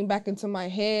just coming back into my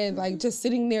head, like just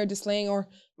sitting there, just laying, or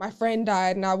my friend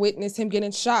died and I witnessed him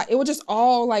getting shot. It was just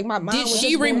all like my mind. Did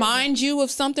she remind you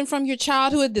of something from your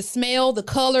childhood? The smell, the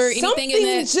color, anything in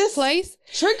that just place?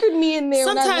 Triggered me in there.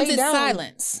 Sometimes it's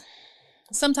silence.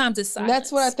 Sometimes it's silence.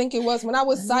 That's what I think it was. When I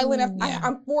was silent,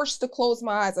 I'm forced to close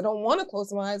my eyes. I don't want to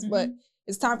close my eyes, but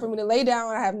it's time for me to lay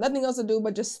down. I have nothing else to do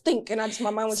but just think. And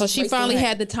my mind was so just she finally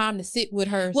had the time to sit with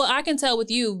her. Well, I can tell with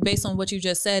you, based on what you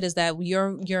just said, is that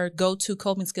your go-to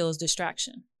coping skill is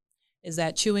distraction. Is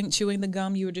that chewing the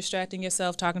gum, you were distracting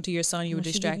yourself, talking to your son, you were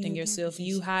distracting yourself.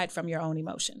 You hide from your own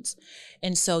emotions.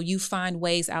 And so you find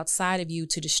ways outside of you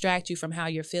to distract you from how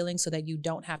you're feeling so that you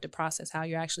don't have to process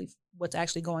what's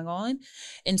actually going on.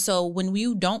 And so when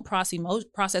you don't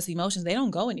process emotions, they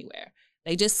don't go anywhere.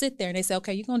 They just sit there and they say,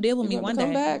 okay, you're going to deal with me one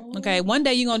day. Back. Okay, one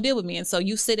day you're going to deal with me. And so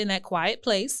you sit in that quiet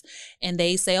place and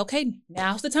they say, okay,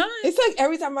 now's the time. It's like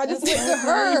every time I just went to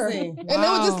her. And it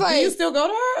was just like. Do you still go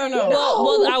to her or no?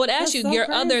 Well, I would ask you,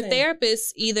 your other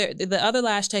therapist, either the other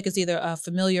lash tech is either a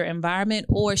familiar environment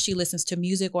or she listens to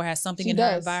music or has something in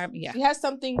her environment. Yeah. She has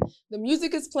something, the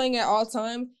music is playing at all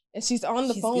times. And she's on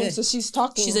the phone, so she's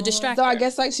talking. She's a distractor. So I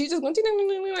guess like she just went,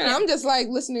 and I'm just like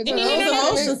listening to her. Those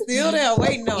emotions still there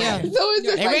waiting on her. So it's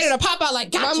just they like, ready to pop out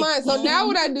like, gotcha. My mind. So now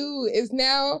what I do is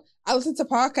I listen to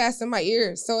podcasts in my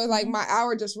ears. So it's like my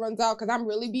hour just runs out because I'm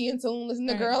really being tuned, listening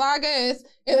to Girl I Guess,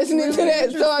 and listening to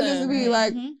that. So I just be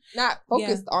like not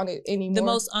focused on it anymore. The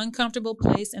most uncomfortable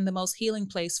place and the most healing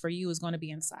place for you is going to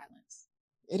be in silence.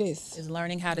 It is. Is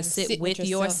learning how to sit with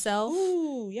yourself.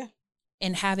 Ooh, yeah.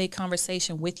 And have a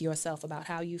conversation with yourself about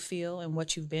how you feel and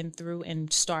what you've been through and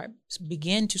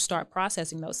begin to start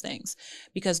processing those things.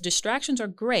 Because distractions are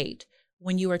great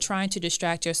when you are trying to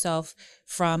distract yourself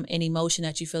from an emotion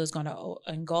that you feel is going to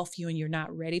engulf you and you're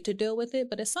not ready to deal with it.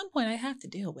 But at some point I have to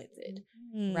deal with it,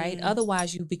 right?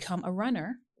 Otherwise you become a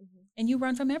runner and you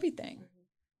run from everything,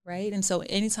 right? And so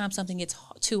anytime something gets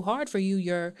too hard for you,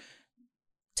 your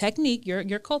technique,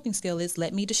 your coping skill is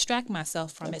let me distract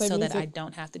myself from it so that I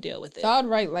don't have to deal with it. So I'd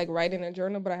write in a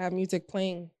journal, but I have music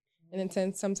playing. And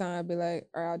then sometimes I'd be like,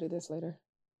 all right, I'll do this later.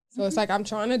 So it's like I'm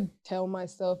trying to tell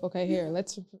myself, okay, here,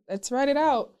 let's write it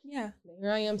out. Yeah.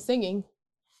 Here I am singing.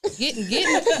 Getting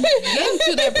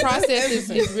to that process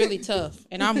is really tough.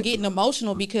 And I'm getting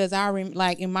emotional because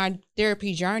like in my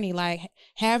therapy journey, like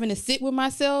having to sit with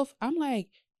myself, I'm like,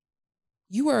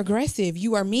 you are aggressive.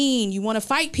 You are mean. You want to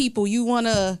fight people. You want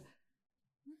to.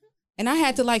 And I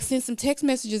had to like send some text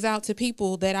messages out to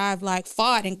people that I've like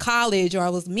fought in college or I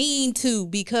was mean to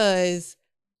because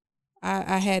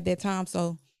I had that time.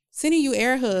 So sending you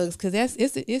air hugs because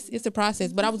it's a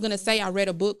process. But I was going to say I read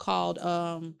a book called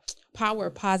Power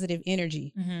of Positive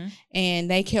Energy. And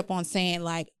they kept on saying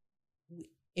like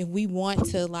if we want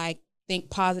to like think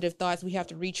positive thoughts, we have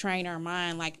to retrain our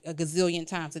mind like a gazillion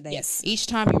times a day. Yes. Each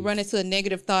time you run into a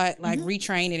negative thought, like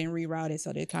retrain it and reroute it.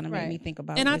 So that kind of made me think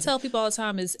about it. And I tell people all the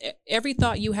time is every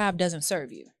thought you have doesn't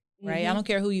serve you, right? I don't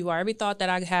care who you are. Every thought that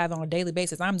I have on a daily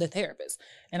basis, I'm the therapist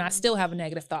and I still have a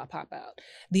negative thought pop out.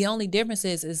 The only difference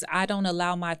is I don't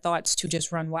allow my thoughts to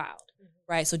just run wild,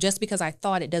 right? So just because I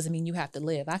thought it doesn't mean you have to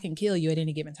live. I can kill you at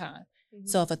any given time.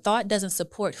 So if a thought doesn't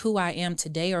support who I am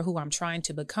today or who I'm trying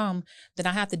to become, then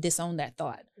I have to disown that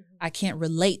thought. I can't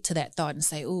relate to that thought and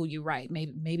say, oh, you're right.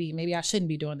 Maybe I shouldn't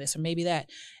be doing this or maybe that.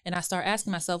 And I start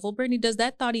asking myself, well, Brittany, does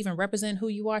that thought even represent who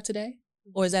you are today?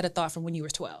 Or is that a thought from when you were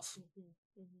 12?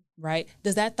 Right?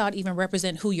 Does that thought even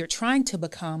represent who you're trying to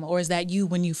become? Or is that you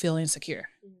when you feel insecure?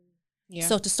 Yeah.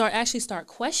 So to start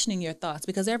questioning your thoughts,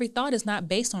 because every thought is not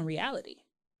based on reality.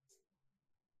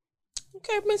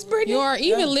 Okay, Miss Brittany. Or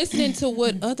even listening to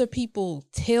what other people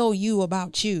tell you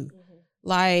about you.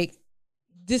 Like,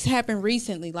 this happened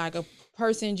recently, like a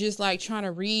person just like trying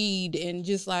to read and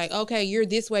just like, okay, you're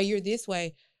this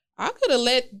way. I could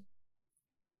have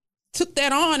took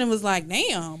that on and was like,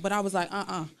 damn. But I was like,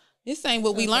 this ain't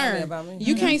what we learned.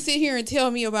 You can't sit here and tell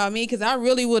me about me, because I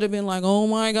really would have been like, oh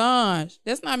my gosh,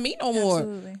 that's not me no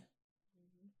more.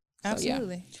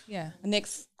 Absolutely. Yeah.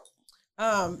 Next.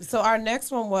 So our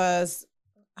next one was,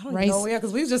 I don't know,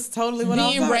 because we just totally went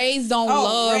off. Being raised on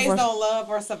love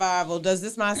or survival. Does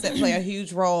this mindset play a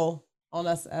huge role on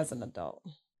us as an adult?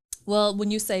 Well,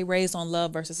 when you say raised on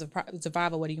love versus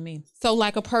survival, what do you mean? So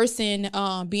like a person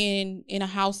being in a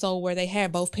household where they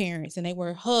had both parents and they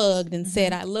were hugged and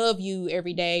said, I love you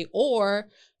every day. Or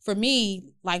for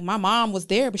me, like my mom was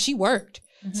there, but she worked.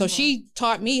 So she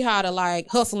taught me how to like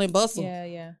hustle and bustle.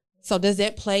 Yeah. So does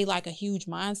that play like a huge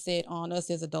mindset on us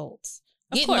as adults?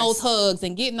 Getting those hugs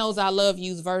and getting those I love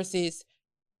yous versus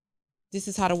this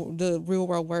is how the real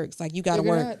world works. Like you got to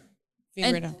work.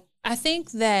 Figure it out. I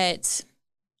think that,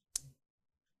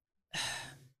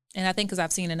 and I think because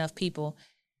I've seen enough people,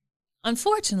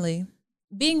 unfortunately,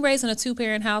 being raised in a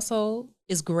 2-parent household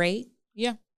is great.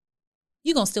 Yeah.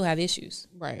 You're going to still have issues.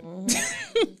 Right.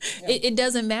 It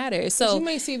doesn't matter. So you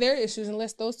may see their issues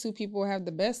unless those two people have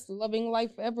the best loving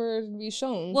life ever to be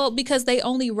shown. Well, because they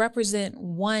only represent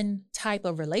one type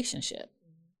of relationship,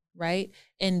 right?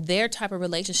 And their type of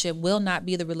relationship will not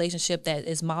be the relationship that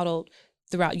is modeled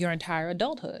throughout your entire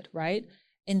adulthood, right?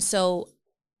 And so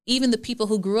even the people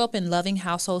who grew up in loving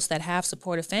households that have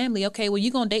supportive family, okay, well,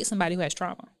 you're going to date somebody who has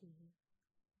trauma.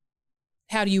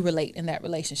 How do you relate in that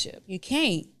relationship? You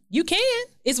can't. You can.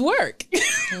 It's work.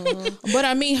 But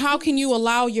I mean, how can you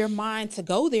allow your mind to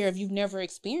go there if you've never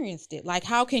experienced it? Like,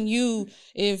 how can you,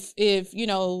 if you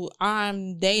know,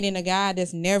 I'm dating a guy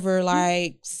that's never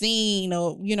like seen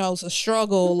or, you know, a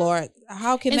struggle, or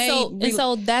how can and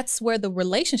so that's where the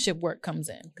relationship work comes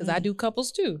in, because I do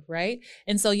couples too, right?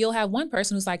 And so you'll have one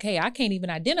person who's like, hey, I can't even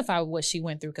identify with what she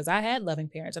went through because I had loving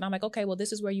parents. And I'm like, okay, well,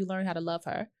 this is where you learn how to love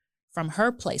her. From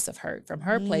her place of hurt, from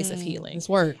her place of healing. It's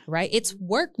work. Right? It's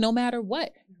work no matter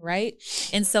what, right?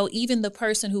 And so even the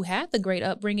person who had the great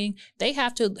upbringing, they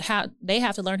have to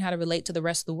learn how to relate to the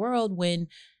rest of the world when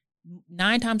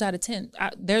 9 times out of 10,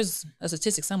 there's a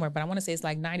statistic somewhere, but I want to say it's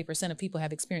like 90% of people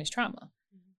have experienced trauma.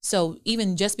 So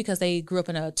even just because they grew up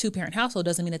in a 2-parent household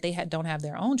doesn't mean that they don't have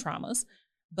their own traumas,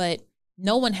 but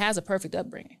no one has a perfect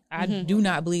upbringing. I do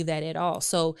not believe that at all.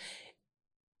 So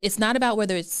it's not about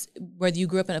whether you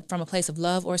grew up from a place of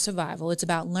love or survival. It's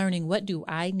about learning, what do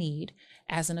I need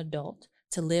as an adult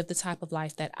to live the type of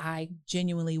life that I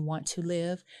genuinely want to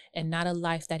live, and not a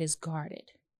life that is guarded,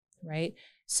 right?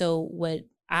 So what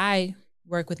I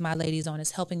work with my ladies on is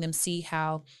helping them see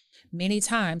how many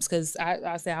times, because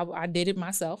I did it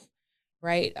myself,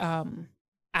 right?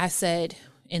 I said,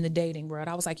 in the dating world,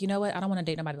 I was like, you know what? I don't want to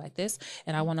date nobody like this,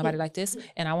 and I want nobody like this,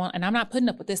 and I'm not putting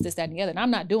up with this, that, and the other, and I'm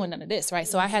not doing none of this, right?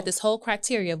 So I had this whole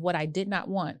criteria of what I did not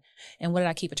want, and what did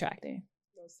I keep attracting?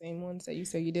 Those same ones that you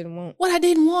said you didn't want. What I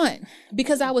didn't want,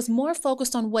 because I was more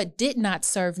focused on what did not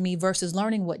serve me versus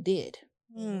learning what did.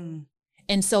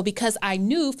 And so because I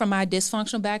knew from my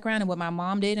dysfunctional background and what my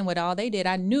mom did and what all they did,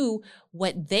 I knew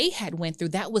what they had went through.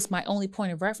 That was my only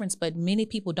point of reference. But many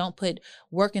people don't put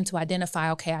work into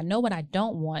identify, okay, I know what I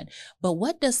don't want, but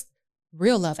what does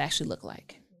real love actually look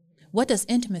like? What does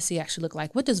intimacy actually look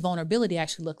like? What does vulnerability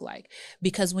actually look like?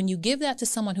 Because when you give that to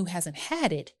someone who hasn't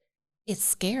had it, it's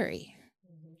scary.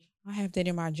 I have that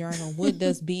in my journal. What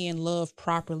does being loved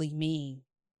properly mean?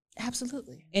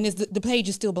 Absolutely. And the page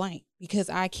is still blank because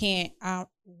I can't,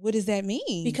 what does that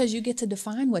mean? Because you get to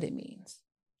define what it means.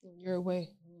 Your way.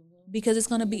 Because it's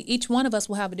going to be, each one of us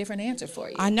will have a different answer for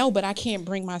you. I know, but I can't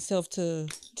bring myself to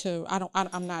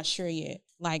I'm not sure yet.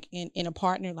 Like in a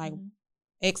partner, like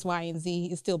X, Y, and Z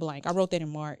is still blank. I wrote that in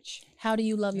March. How do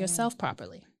you love yourself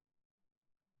properly?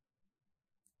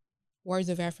 Words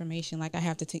of affirmation. Like I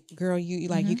have to take, girl, you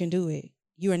like, you can do it.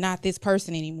 You are not this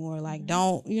person anymore. Like,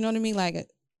 don't, you know what I mean? Like,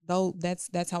 though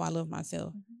that's how I love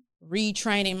myself.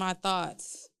 Retraining my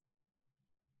thoughts.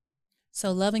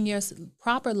 So loving your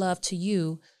proper love to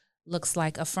you looks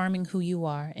like affirming who you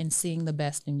are and seeing the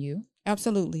best in you.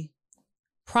 Absolutely.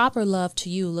 Proper love to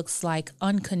you looks like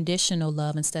unconditional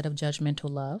love instead of judgmental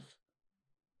love.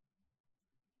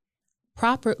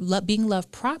 Being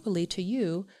loved properly to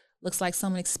you looks like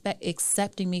someone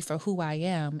accepting me for who I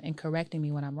am and correcting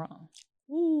me when I'm wrong.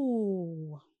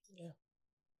 Ooh.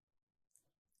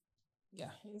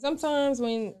 Yeah. And sometimes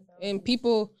when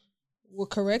people will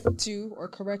correct you or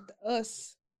correct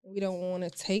us, we don't want to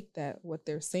take that, what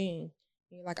they're saying.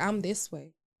 You're like, I'm this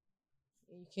way.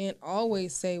 You can't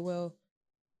always say, well,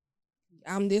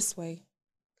 I'm this way.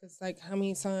 Because, like, how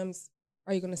many times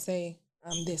are you going to say,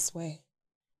 I'm this way?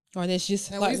 Or that's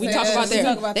just, like, we talk about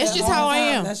that. That's just how I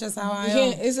am. That's just how I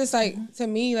am. It's just like, to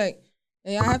me, like,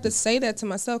 and I have to say that to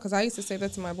myself because I used to say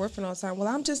that to my boyfriend all the time. Well,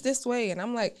 I'm just this way. And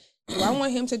I'm like, do I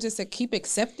want him to just keep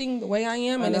accepting the way I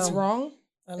am and it's wrong?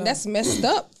 And that's messed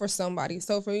up for somebody.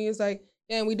 So for me, it's like,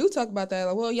 yeah, and we do talk about that.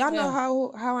 Like, well, y'all know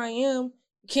how I am.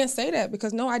 You can't say that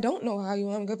because, no, I don't know how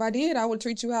you am. If I did, I would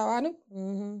treat you how I do.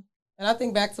 Mm-hmm. And I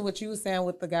think back to what you were saying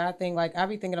with the guy thing. Like, I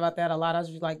be thinking about that a lot. I was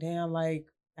just like, damn, like,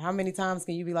 how many times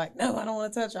can you be like, no, I don't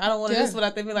want to touch her. I don't want to this, but I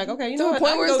think be like, okay, you know what?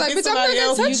 Point where it's like, bitch, I'm not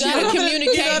going to touch you. You got to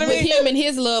communicate with him in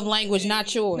his love language,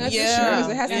 not yours. Not yours.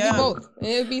 It has to be both.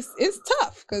 And it's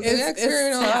tough because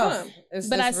it's tough.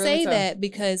 But I say that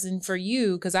because, and for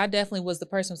you, because I definitely was the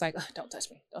person who was like, oh, don't touch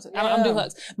me. I don't do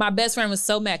hugs. My best friend was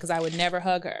so mad because I would never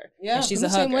hug her. Yeah. And she's a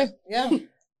hugger. Yeah.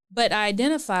 But I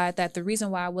identified that the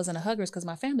reason why I wasn't a hugger is because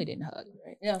my family didn't hug.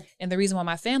 Right. Yeah. And the reason why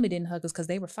my family didn't hug is because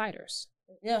they were fighters.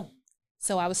 Yeah.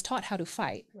 So I was taught how to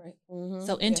fight. Right. Mm-hmm.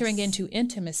 So entering into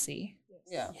intimacy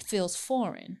it feels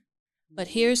foreign. But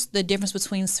here's the difference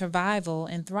between survival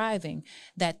and thriving,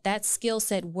 that skill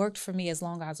set worked for me as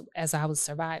long as I was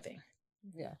surviving.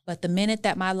 Yeah. But the minute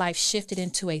that my life shifted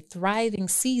into a thriving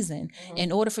season,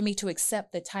 in order for me to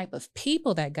accept the type of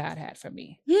people that God had for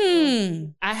me,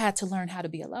 I had to learn how to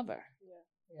be a lover.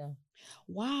 Yeah.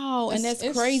 Wow. And that's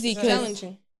crazy because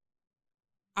challenging.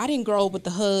 I didn't grow up with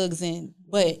the hugs,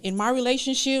 but in my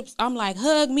relationships, I'm like,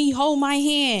 hug me, hold my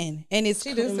hand. And it's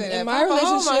in my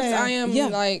relationships, I am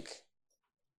like,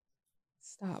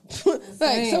 stop.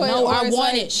 I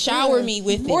want it. Shower me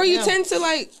with it. Or you tend to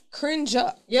like cringe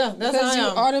up. Yeah, that's how I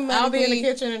am. Automatically, I'll be in the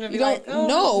kitchen and be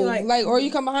like, or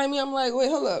you come behind me, I'm like, wait,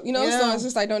 hold up. So it's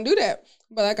just like, don't do that.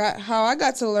 But like how I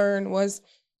got to learn was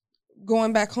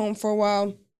going back home for a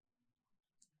while.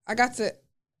 I got to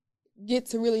get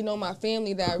to really know my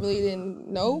family that I really didn't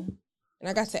know. And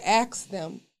I got to ask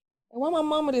them, why my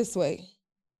mama this way?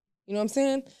 You know what I'm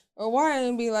saying? Or why I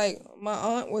didn't be like, my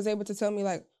aunt was able to tell me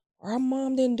like, our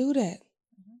mom didn't do that.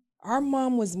 Our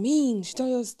mom was mean. She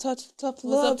told us tough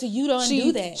love. It's up to you to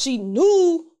undo that.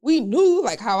 We knew,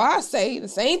 like how I say, the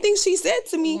same thing she said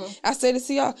to me. I said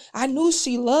to y'all, I knew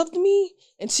she loved me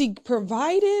and she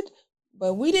provided,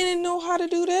 but we didn't know how to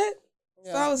do that.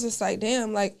 Yeah. So I was just like,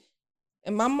 damn, like,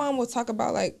 and my mom would talk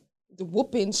about like the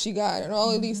whooping she got and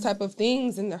all of these type of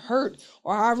things and the hurt,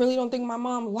 or I really don't think my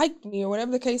mom liked me or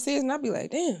whatever the case is. And I'd be like,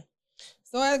 damn.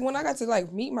 So when I got to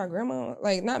like meet my grandma,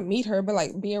 like not meet her, but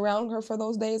like be around her for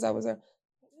those days I was there,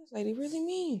 this lady really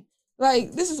mean.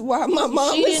 Like, this is why my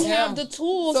mom... She didn't have the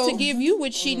tools to give you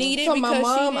what she needed so because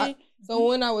my mom, so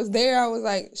when I was there, I was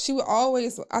like, she would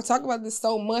always... I talk about this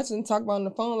so much and talk about it on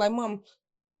the phone, like, Mom,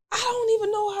 I don't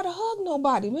even know how to hug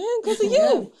nobody, man, because of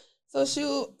you.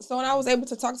 So when I was able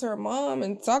to talk to her mom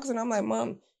and talk to her, I'm like,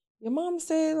 Mom, your mom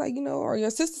said, like, or your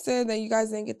sister said that you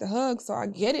guys didn't get the hug, so I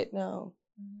get it now.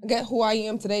 I get who I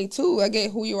am today, too. I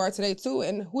get who you are today, too.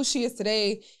 And who she is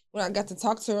today, when I got to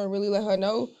talk to her and really let her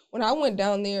know. When I went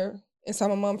down there and saw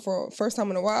my mom for the first time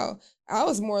in a while, I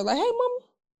was more like, hey, Mom.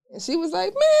 And she was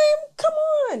like, man, come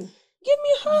on. Give me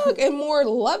a hug. And more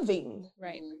loving.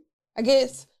 Right. I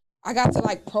guess I got to,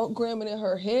 like, program it in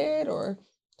her head, or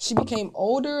she became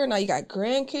older, and now you got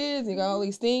grandkids, you got all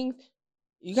these things.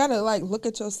 You got to, like, look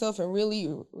at yourself and really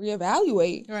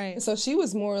reevaluate. Right. And so she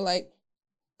was more like,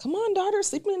 come on, daughter,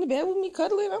 sleeping in the bed with me,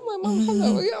 cuddling. I'm like, Mom,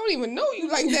 hello. I don't even know you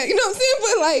like that. You know what I'm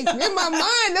saying? But like in my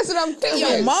mind, that's what I'm feeling.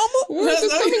 Yo, mama? Where's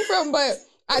this coming from? But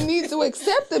I need to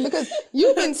accept it because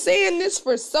you've been saying this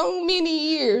for so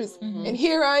many years. And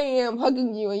here I am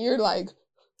hugging you and you're like,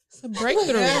 it's a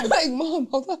breakthrough. like, Mom,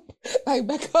 hold up. Like,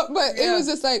 back up. But it was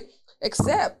just like,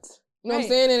 accept. You know what I'm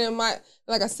saying? And in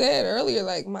like I said earlier,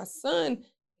 like my son,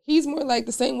 he's more like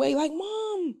the same way, like,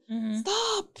 Mom,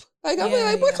 stop. Like, I'm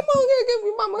like, boy, come on here, give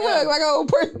me mama a hug. Like, old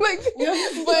person. Like,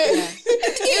 but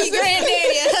give your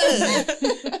granddaddy a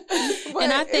hug.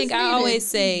 And I think I always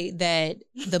say that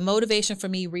the motivation for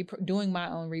me doing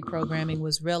my own reprogramming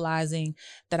was realizing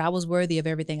that I was worthy of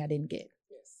everything I didn't get.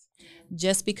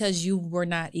 Just because you were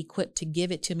not equipped to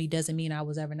give it to me doesn't mean I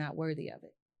was ever not worthy of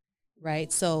it.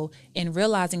 right? So in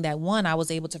realizing that, one, I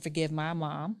was able to forgive my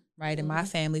mom, right, and my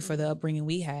family for the upbringing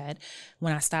we had,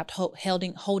 when I stopped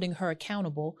holding her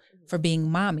accountable for being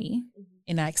mommy,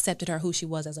 and I accepted her who she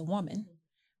was as a woman,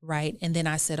 right? And then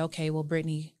I said, okay, well,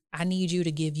 Brittany, I need you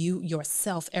to give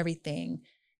yourself everything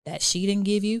that she didn't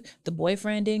give you, the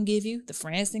boyfriend didn't give you, the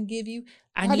friends didn't give you.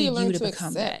 I need you to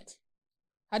become that.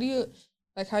 How do you,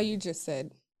 like how you just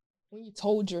said, when you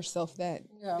told yourself that,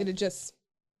 did it just,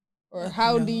 or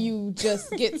how do you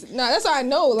just get, no, that's how I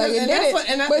know, like it did it,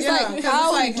 but it's like,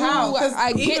 how do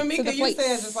I get to the place? You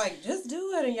said just like, just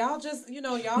do it, and y'all just,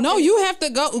 y'all. No, you have to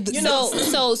go.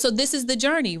 So this is the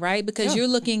journey, right? Because you're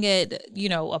looking at,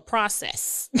 a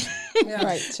process.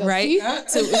 Right, Chelsea. Right?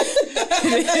 So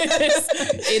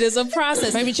it is a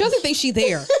process. Maybe Chelsea thinks she's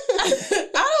there. I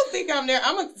don't think I'm there.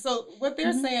 So what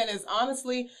they're saying is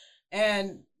honestly,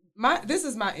 and this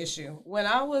is my issue. When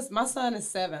my son is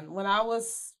 7. When I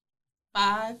was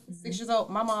 5, 6 years old,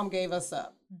 my mom gave us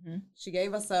up. She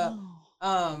gave us up.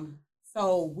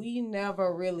 So we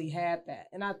never really had that.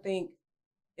 And I think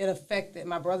it affected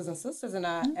my brothers and sisters and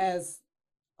I as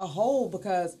a whole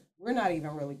because we're not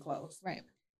even really close. Right.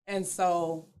 And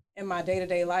so in my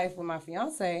day-to-day life with my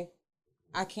fiance,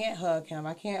 I can't hug him.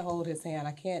 I can't hold his hand.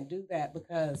 I can't do that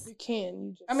because you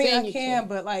can. I can,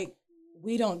 but like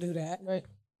we don't do that. Right.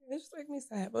 It just makes me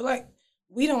sad, but like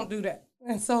we don't do that.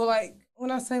 And so like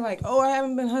when I say like, oh, I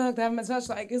haven't been hugged, I haven't been touched,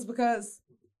 like it's because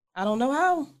I don't know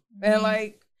how. And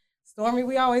like Stormy,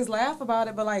 we always laugh about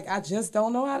it, but like I just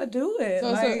don't know how to do it.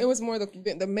 So, like, so it was more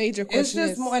the major question. It's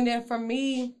just more, and then for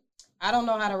me, I don't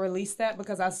know how to release that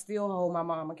because I still hold my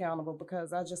mom accountable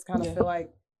because I just kind of feel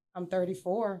like I'm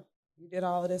 34. You did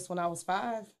all of this when I was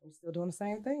 5. I'm still doing the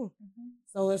same thing.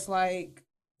 So it's like,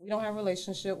 we don't have a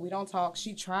relationship. We don't talk.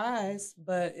 She tries,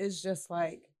 but it's just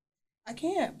like, I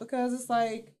can't because it's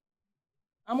like,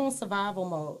 I'm on survival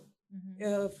mode.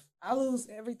 If I lose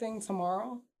everything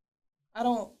tomorrow, I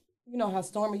don't, you know how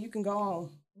Stormy, you can go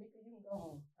home. You can go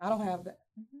home. I don't have that.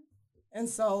 And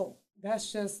so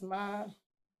that's just my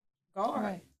guard.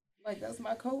 Right. Like that's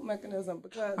my coping mechanism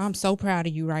because I'm so proud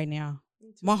of you right now.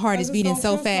 My heart is beating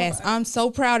so fast. I'm so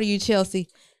proud of you, Chelsea.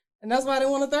 And that's why I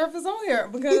didn't want a therapist on here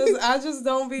because I just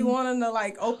don't be wanting to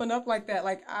like open up like that.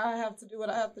 Like I have to do what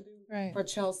I have to do for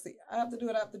Chelsea. I have to do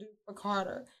what I have to do for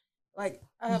Carter. Like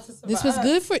I have to survive.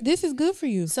 This is good for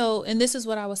you. So, and this is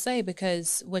what I will say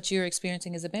because what you're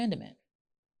experiencing is abandonment.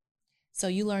 So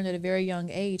you learned at a very young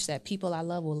age that people I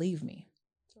love will leave me.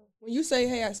 When you say,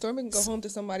 hey, Stormy can go home to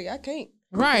somebody, I can't.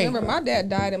 Right. Remember, my dad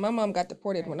died and my mom got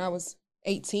deported when I was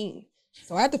 18.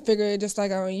 So I had to figure it just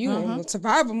like on you. And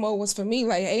survival mode was for me.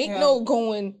 Like, ain't no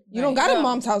going, you don't got a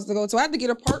mom's house to go to. I had to get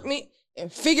an apartment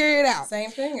and figure it out. Same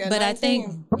thing. But I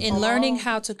think in learning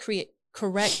how to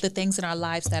correct the things in our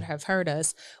lives that have hurt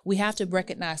us, we have to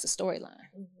recognize the storyline.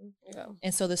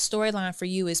 And so the storyline for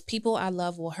you is people I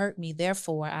love will hurt me.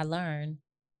 Therefore, I learn,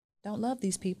 don't love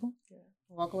these people.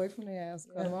 Walk away from their ass.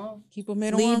 Cut them off. Keep them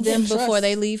in Leave arms. them before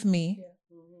they leave me.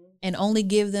 And only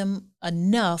give them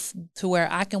enough to where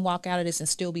I can walk out of this and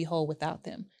still be whole without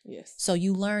them. Yes. So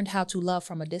you learned how to love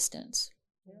from a distance,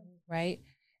 right?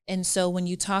 And so when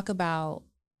you talk about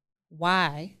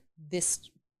why this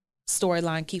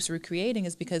storyline keeps recreating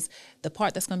is because the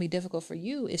part that's going to be difficult for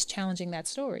you is challenging that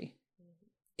story.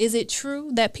 Is it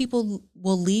true that people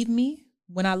will leave me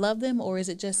when I love them, or is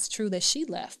it just true that she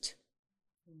left?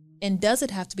 And does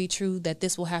it have to be true that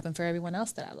this will happen for everyone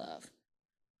else that I love?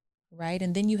 Right?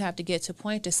 And then you have to get to a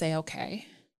point to say, okay,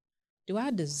 do I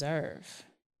deserve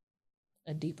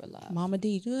a deeper love? Mama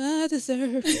D, do I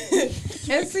deserve?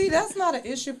 And see, that's not an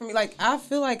issue for me. Like, I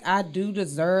feel like I do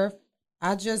deserve.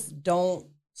 I just don't.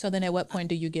 So then at what point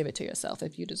do you give it to yourself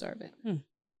if you deserve it? I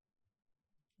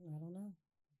don't know.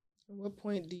 At what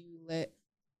point do you let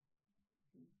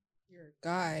your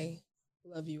guy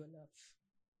love you enough?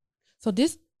 So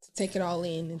this to take it all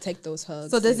in and take those hugs.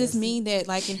 So does this mean that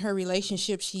like in her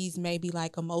relationship she's maybe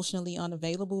like emotionally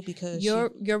unavailable because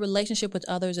your relationship with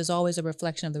others is always a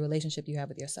reflection of the relationship you have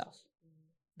with yourself.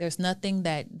 There's nothing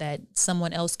that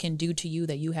someone else can do to you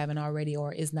that you haven't already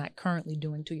or is not currently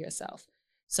doing to yourself.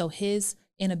 So his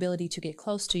inability to get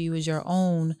close to you is your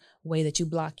own way that you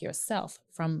block yourself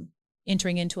from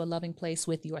entering into a loving place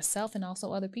with yourself and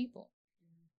also other people.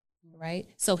 Right?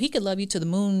 So he could love you to the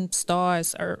moon,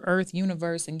 stars, or earth,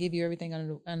 universe, and give you everything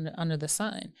under the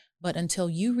sun. But until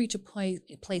you reach a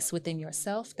place within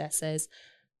yourself that says,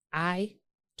 I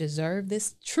deserve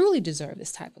this, truly deserve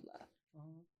this type of love,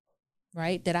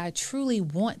 right? That I truly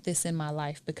want this in my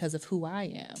life because of who I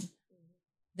am,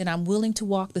 then I'm willing to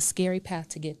walk the scary path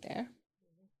to get there.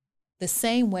 The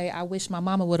same way I wish my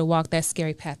mama would have walked that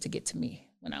scary path to get to me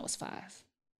when I was 5.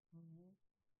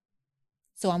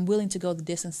 So I'm willing to go the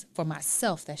distance for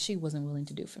myself that she wasn't willing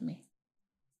to do for me.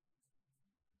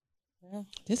 Yeah.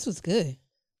 This was good.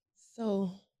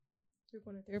 So you're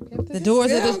going to therapy? The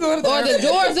doors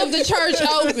of the church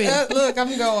open. Look,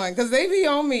 I'm going because they be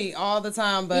on me all the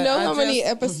time. But you know how many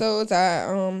episodes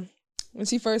when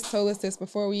she first told us this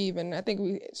before we even, I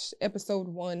think episode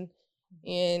 1,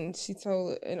 and she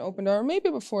told an open door,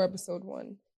 maybe before episode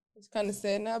 1. She kind of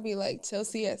said, and I'll be like,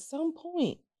 Chelsea, at some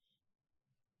point,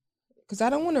 because I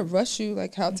don't want to rush you,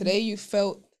 like how today you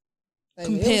felt like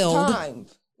compelled. It was time,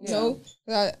 you know?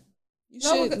 You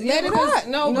should let it out.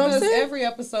 No, because every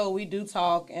episode we do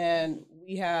talk and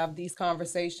we have these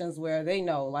conversations where they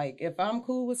know, like, if I'm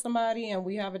cool with somebody and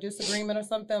we have a disagreement or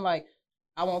something, like,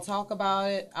 I won't talk about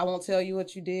it. I won't tell you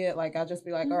what you did. Like, I'll just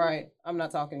be like, all right, I'm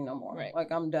not talking no more. Right.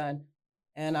 Like, I'm done.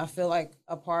 And I feel like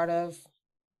a part of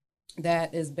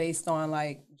that is based on,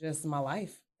 like, just my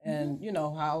life and, you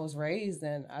know, how I was raised.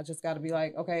 And I just got to be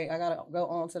like, okay, I got to go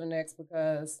on to the next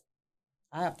because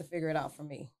I have to figure it out for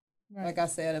me. Right. Like I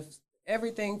said, if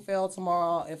everything fell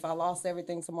tomorrow, if I lost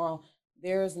everything tomorrow,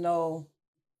 there's no,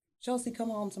 Chelsea, come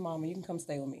home to mama. You can come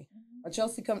stay with me. Or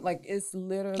Chelsea, come, like, it's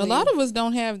literally. A lot of us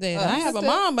don't have that. I have a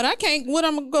mom, but I can't, what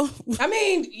I'm going to go. I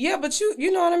mean, yeah, but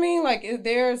you know what I mean? Like,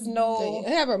 there's no. I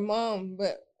have a mom,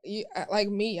 but like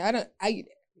me, I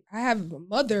have a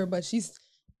mother, but she's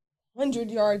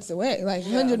 100 yards away, like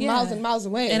 100 miles and miles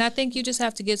away. And I think you just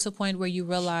have to get to a point where you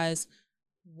realize,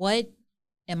 what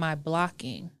am I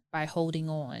blocking by holding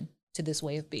on to this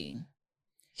way of being?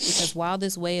 Because while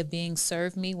this way of being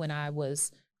served me when I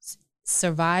was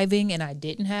surviving and I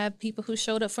didn't have people who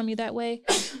showed up for me that way,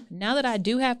 now that I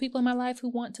do have people in my life who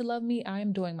want to love me, I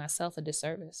am doing myself a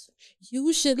disservice.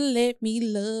 You should let me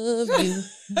love you.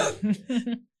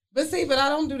 But I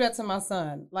don't do that to my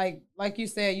son. Like you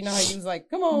said, you know how he was like,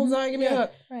 come on, Zion, give me a hug.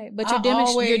 Right, but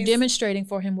you're demonstrating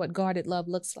for him what guarded love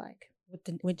looks like.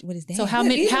 What is that? So how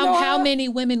many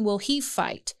women will he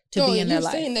fight to be in their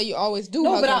life? You're saying that you always do.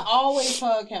 No, but I always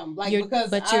hug him. Like,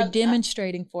 you're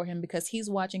demonstrating for him because he's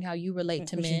watching how you relate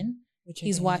to men.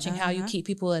 He's watching how you keep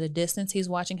people at a distance. He's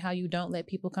watching how you don't let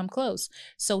people come close.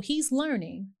 So he's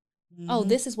learning. Oh,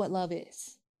 this is what love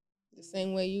is. The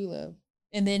same way you love.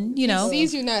 And then, you know, he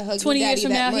sees you not hugging 20 years daddy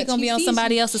from now, he's going to be on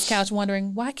somebody else's couch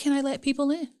wondering, why can't I let people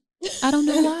in? I don't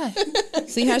know why.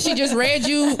 See how she just read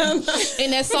you in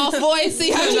that soft voice?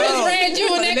 See how she just read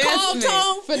you in that calm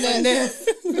tone?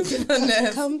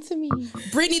 Finesse. Come to me.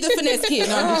 Brittany the finesse kid.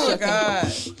 No, oh, God.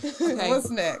 Okay. What's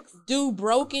next? Do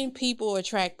broken people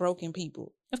attract broken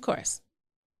people? Of course.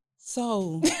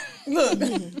 So, look.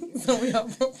 So we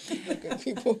have broken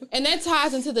people. And that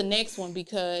ties into the next one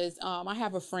because I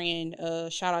have a friend,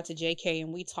 shout out to JK,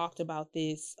 and we talked about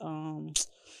this.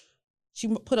 She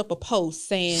put up a post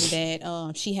saying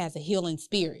that she has a healing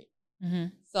spirit. Mm-hmm.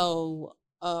 So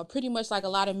pretty much like a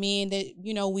lot of men that,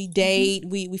 you know, we date,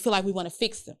 we feel like we want to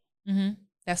fix them. Mm-hmm.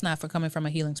 That's not coming from a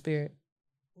healing spirit.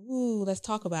 Ooh, let's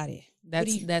talk about it.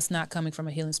 That's not coming from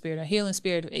a healing spirit. A healing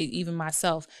spirit, even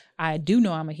myself, I do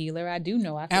know I'm a healer. I do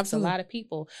know I fix a lot of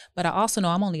people, but I also know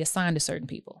I'm only assigned to certain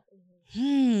people.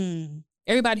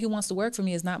 Everybody who wants to work for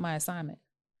me is not my assignment.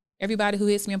 Everybody who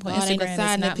hits me up on Instagram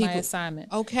is not my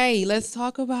assignment. Okay, let's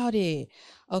talk about it.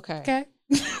 Okay.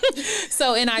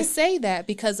 So, and I say that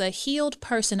because a healed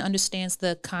person understands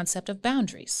the concept of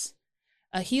boundaries.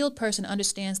 A healed person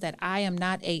understands that I am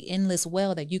not an endless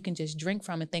well that you can just drink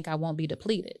from and think I won't be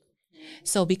depleted.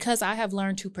 So because I have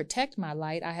learned to protect my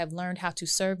light, I have learned how to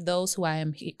serve those who I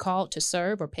am called to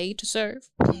serve or paid to serve,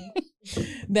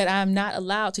 that I'm not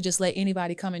allowed to just let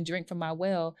anybody come and drink from my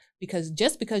well because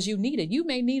you need it. You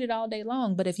may need it all day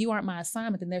long, but if you aren't my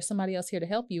assignment, then there's somebody else here to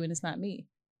help you and it's not me.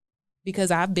 Because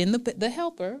I've been the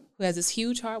helper who has this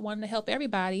huge heart wanting to help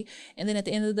everybody. And then at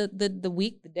the end of the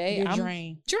week, the day, I'm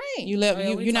drained.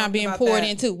 You're not being poured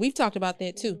into. We've talked about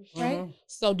that too. Right.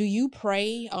 So do you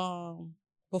pray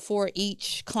before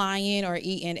each client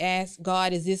and ask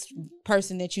God, is this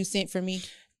person that you sent for me?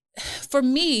 For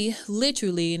me,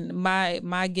 literally,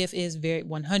 my gift is very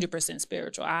 100%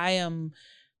 spiritual.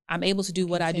 I'm able to do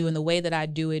what I do in the way that I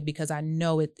do it because I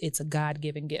know it's a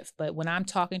God-given gift. But when I'm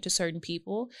talking to certain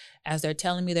people, as they're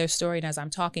telling me their story and as I'm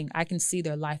talking, I can see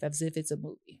their life as if it's a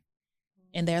movie.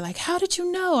 And they're like, how did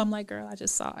you know? I'm like, girl, I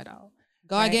just saw it all.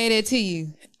 God gave it to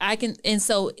you. And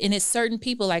it's certain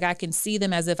people, like I can see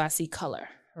them as if I see color,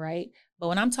 right? But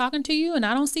when I'm talking to you and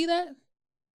I don't see that,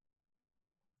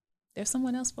 there's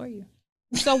someone else for you.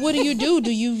 So what do?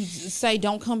 Do you say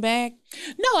don't come back?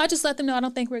 No, I just let them know I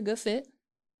don't think we're a good fit.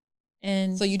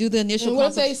 And so you do the initial. What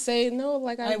if they say no?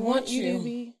 Like I want you to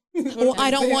be. Well,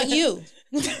 I don't want you.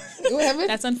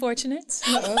 That's unfortunate.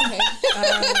 Okay.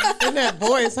 And that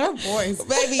voice, her voice,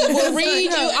 baby, will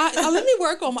read you. Let me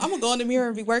work on. I'm gonna go in the mirror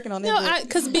and be working on that.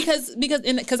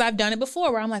 No, because I've done it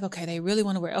before where I'm like, okay, they really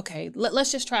want to wear. Okay,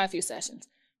 let's just try a few sessions,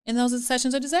 and those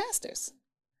sessions are disasters.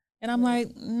 And I'm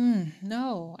like,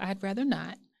 no, I'd rather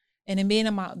not. And in being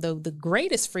in the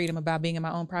greatest freedom about being in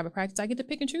my own private practice, I get to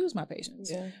pick and choose my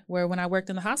patients. Yeah. Where when I worked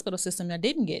in the hospital system, I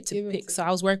didn't get to pick. So I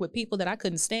was working with people that I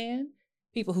couldn't stand,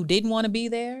 people who didn't want to be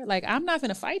there. Like, I'm not going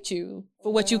to fight you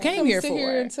for what you came here for.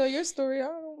 Here and tell your story. I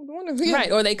don't want to hear.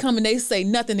 Right. Or they come and they say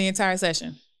nothing the entire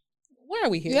session. Why are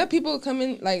we here? Yeah, people come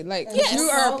in like yes. You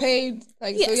are paid.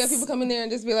 Like, yes. So you have people come in there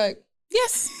and just be like,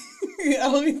 yes.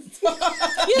 Nothing's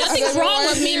wrong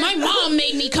with me. My mom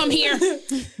made me come here.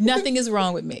 Nothing is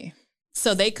wrong with me.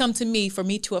 So they come to me for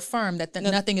me to affirm that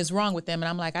nothing is wrong with them. And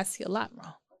I'm like, I see a lot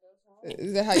wrong.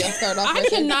 Is that how y'all start off?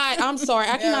 I'm sorry.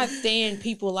 I cannot stand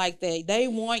people like that. They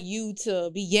want you to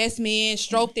be yes men,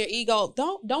 stroke their ego.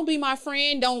 Don't be my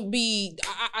friend. Don't be,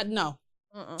 no.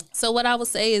 So what I will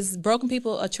say is broken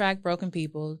people attract broken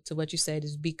people, to what you said,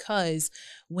 is because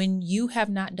when you have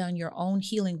not done your own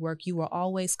healing work, you will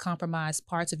always compromise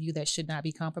parts of you that should not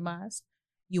be compromised.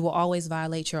 You will always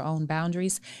violate your own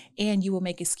boundaries, and you will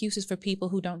make excuses for people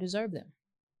who don't deserve them.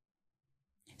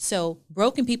 So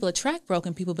broken people attract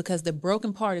broken people because the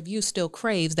broken part of you still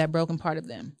craves that broken part of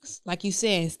them. Like you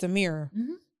said, it's the mirror.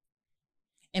 Mm-hmm.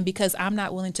 And because I'm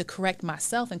not willing to correct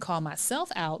myself and call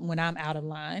myself out when I'm out of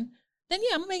line, then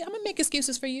yeah, I'm gonna make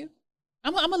excuses for you.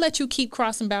 I'm gonna let you keep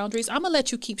crossing boundaries. I'm gonna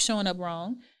let you keep showing up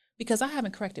wrong because I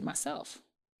haven't corrected myself.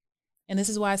 And this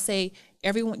is why I say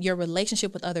your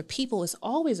relationship with other people is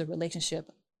always a relationship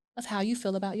of how you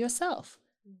feel about yourself.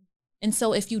 And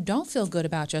so if you don't feel good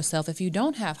about yourself, if you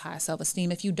don't have high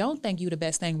self-esteem, if you don't think you're the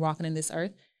best thing walking in this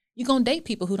earth, you're gonna date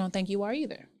people who don't think you are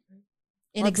either.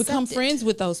 And become friends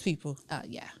with those people.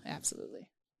 Yeah, absolutely.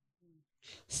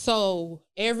 So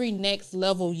every next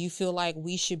level you feel like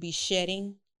we should be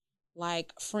shedding,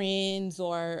 like friends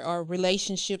or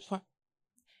relationships?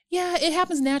 Yeah, it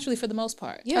happens naturally for the most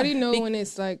part. Yeah. How do you know when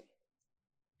it's like,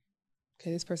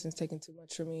 okay, this person's taking too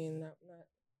much from me and not?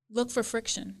 Look for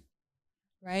friction,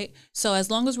 right? So as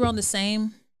long as we're on the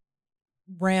same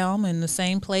realm and the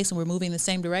same place and we're moving in the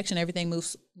same direction, everything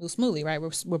moves smoothly, right?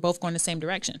 We're both going the same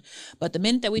direction. But the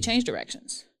minute that we change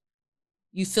directions,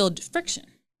 you feel friction.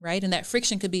 Right. And that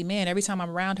friction could be, man, every time I'm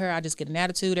around her, I just get an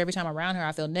attitude. Every time I'm around her,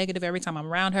 I feel negative. Every time I'm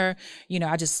around her,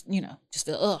 I just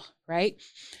feel, ugh. Right.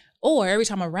 Or every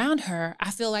time I'm around her, I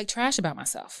feel like trash about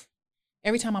myself.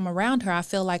 Every time I'm around her, I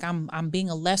feel like I'm being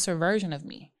a lesser version of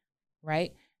me.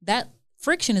 Right. That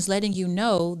friction is letting you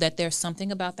know that there's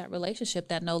something about that relationship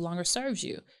that no longer serves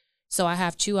you. So I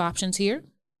have two options here.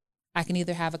 I can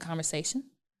either have a conversation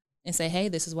and say, hey,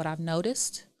 this is what I've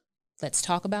noticed. Let's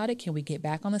talk about it. Can we get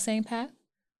back on the same path?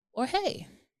 Or, hey,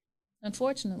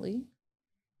 unfortunately,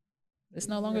 this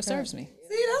no longer serves me.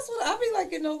 See, that's what I be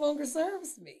like. It no longer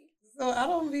serves me. So I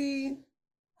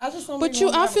just don't. But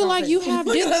I feel like you have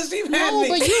when I feel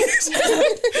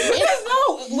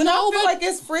like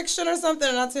it's friction or something,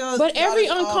 and I tell. But every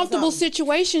uncomfortable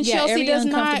situation, Chelsea, every does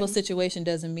uncomfortable situation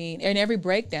doesn't mean, and every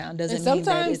breakdown doesn't mean.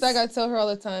 Sometimes, like I tell her all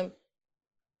the time,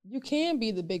 you can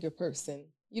be the bigger person.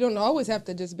 You don't always have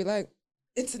to just be like,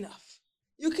 it's enough.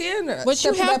 You can. But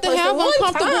you have to have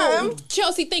uncomfortable.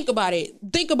 Chelsea, think about it.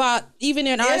 Think about even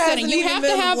in our setting. You have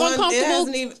to have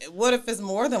uncomfortable. What if it's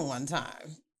more than one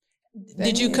time?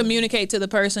 Did you communicate to the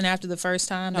person after the first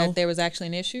time that there was actually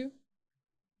an issue?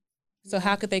 So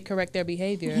how could they correct their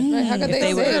behavior? Right, how could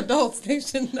they were adults? They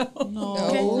should know. No.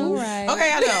 Okay, all right.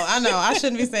 Okay, I know. I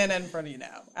shouldn't be saying that in front of you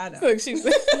now. I know. Look,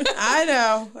 I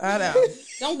know.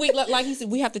 Don't we like he said?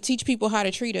 We have to teach people how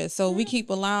to treat us. So we keep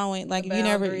allowing, like you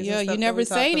never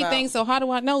say anything. So how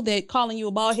do I know that calling you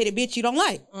a bald-headed bitch you don't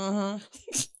like?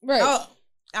 Right. Oh,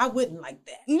 I wouldn't like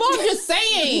that. No, I'm just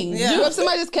saying. Yeah. What if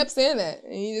somebody just kept saying that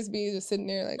and you just be sitting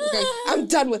there like, okay, I'm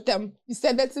done with them. You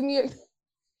said that to me.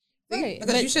 Right.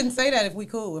 Because you shouldn't say that if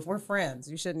we're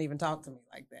friends. You shouldn't even talk to me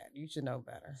like that. You should know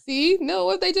better. See? No,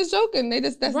 what they just joking.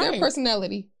 That's their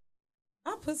personality.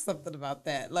 I put something about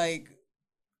that. Like,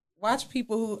 watch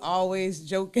people who always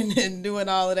joking and doing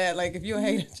all of that. Like, if you're a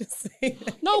hater, just say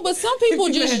that. No, but some people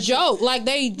just joke. Like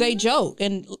they joke.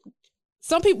 And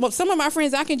some of my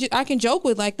friends I can joke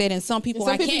with like that, and some people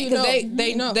I can't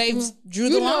because they've drew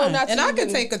the line. And I can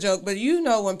take a joke, but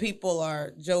when people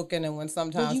are joking and when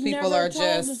sometimes people are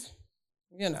just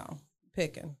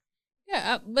picking.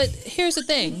 Yeah, but here's the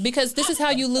thing, because this is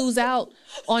how you lose out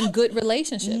on good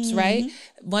relationships, right?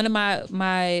 One of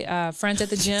my friends at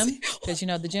the gym, because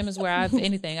the gym is where I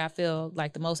feel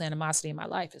like the most animosity in my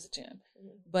life is the gym.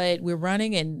 But we're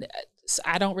running, and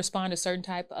I don't respond to certain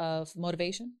type of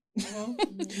motivation.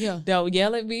 Yeah. Don't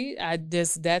yell at me.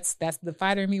 That's the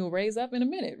fighter in me will raise up in a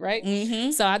minute,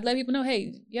 right? So I'd let people know,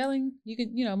 hey, yelling, you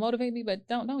can, motivate me, but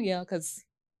don't yell, because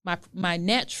my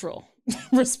natural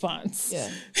response. Yeah.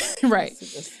 Right.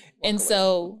 And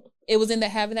so it was in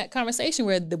having that conversation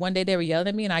where the one day they were yelling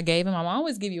at me and I gave him, I'm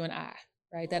always give you an eye,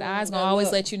 right? That eye's gonna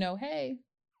always let you know, hey,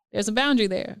 there's a boundary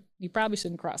there. You probably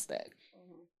shouldn't cross that.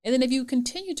 And then if you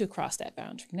continue to cross that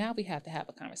boundary, now we have to have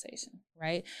a conversation,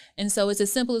 right? And so it's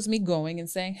as simple as me going and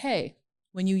saying, hey,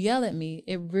 when you yell at me,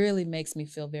 it really makes me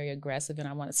feel very aggressive and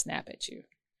I want to snap at you.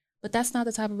 But that's not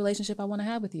the type of relationship I want to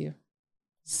have with you.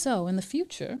 So in the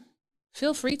future,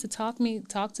 feel free to talk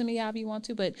to me however you want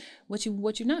to, but what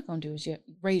you're not going to do is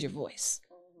raise your voice.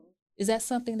 Is that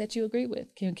something that you agree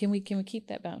with? Can we keep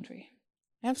that boundary?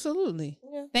 Absolutely.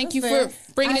 Yeah, Thank you for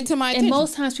bringing it to my attention. And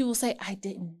most times people say, I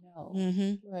didn't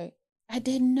know. Right. I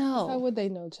didn't know. How would they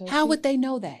know, Chelsea? How would they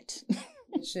know that?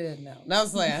 You should know. No, I'm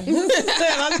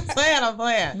playing. I'm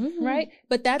playing. Right?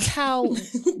 But that's how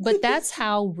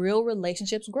real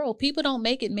relationships grow. People don't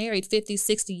make it married 50,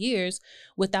 60 years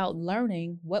without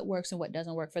learning what works and what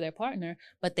doesn't work for their partner.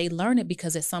 But they learn it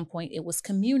because at some point it was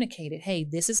communicated. Hey,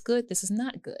 this is good. This is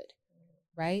not good.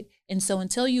 Right? And so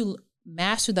until you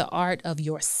master the art of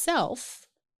yourself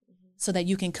so that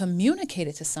you can communicate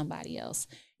it to somebody else,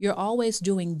 you're always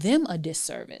doing them a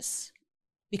disservice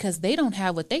because they don't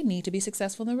have what they need to be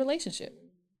successful in a relationship.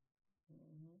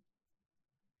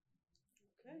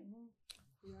 Okay.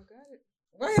 Y'all got it.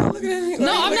 Why y'all looking at me?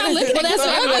 No, I'm not looking. Well, that's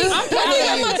I'm proud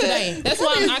of you today. That's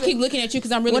why I keep looking at you,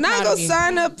 because I'm really proud of you. When I go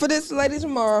sign up for this lady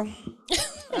tomorrow.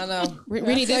 I know.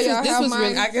 Really, this was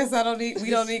really. I guess we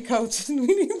don't need coaching. We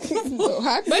need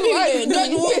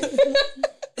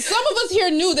Some of us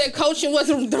here knew that coaching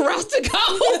wasn't the route to go.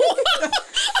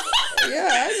 Yeah,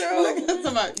 I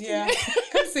know. Yeah.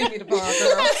 Come see me tomorrow,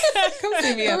 girl. Come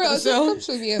see me after the show. Come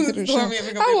see me after the show.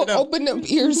 I will open up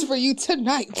ears for you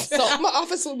tonight. So my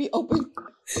office will be open.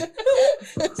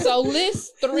 So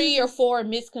list 3 or 4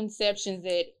 misconceptions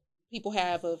that people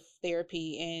have of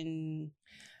therapy. And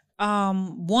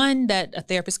one, that a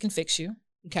therapist can fix you.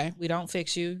 Okay. We don't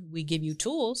fix you. We give you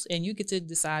tools, and you get to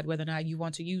decide whether or not you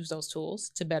want to use those tools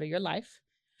to better your life.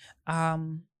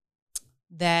 That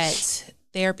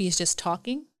therapy is just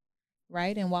talking,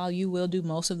 right? And while you will do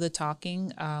most of the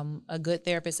talking, a good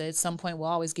therapist at some point will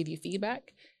always give you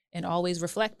feedback and always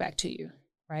reflect back to you,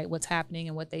 right? What's happening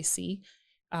and what they see,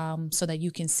 so that you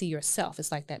can see yourself.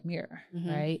 It's like that mirror,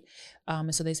 right?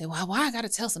 And so they say, well, why I got to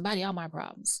tell somebody all my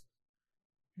problems?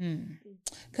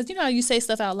 Because you say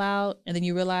stuff out loud and then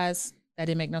you realize that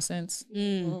didn't make no sense.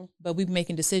 But we've been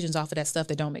making decisions off of that stuff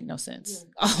that don't make no sense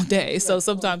all day. So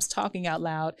sometimes talking out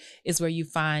loud is where you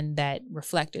find that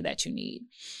reflector that you need.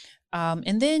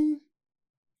 And then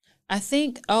I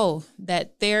think,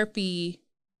 that therapy,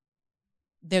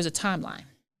 there's a timeline,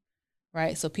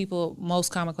 right? So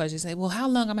most common questions say, well, how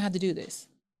long am I have to do this?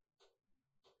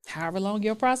 However long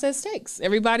your process takes.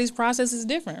 Everybody's process is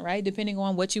different, right? Depending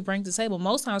on what you bring to the table.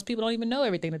 Most times people don't even know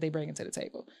everything that they bring into the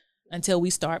table until we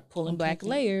start pulling back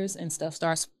layers and stuff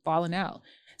starts falling out.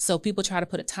 So people try to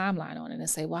put a timeline on it and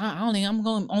say, well, I'm only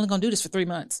going to do this for 3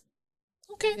 months.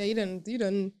 Okay. Yeah, you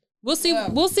done. We'll see. Yeah.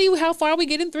 We'll see how far we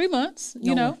get in 3 months,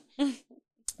 you know,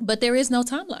 but there is no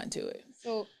timeline to it.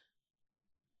 So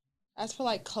as for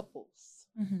like couples,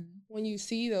 when you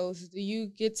see those, do you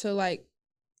get to like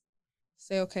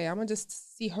say, okay, I'm going to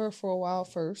just see her for a while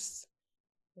first,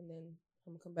 and then I'm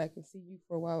going to come back and see you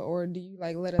for a while? Or do you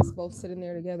like let us both sit in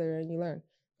there together and you learn?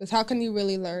 Because how can you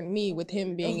really learn me with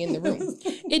him being in the room?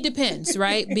 It depends,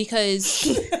 right? Because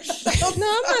no, I'm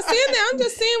not saying that. I'm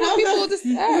just saying what people just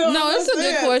ask. No, it's a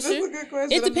good question.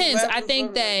 It depends. I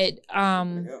think that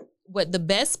what the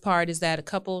best part is that a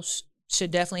couple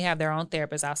should definitely have their own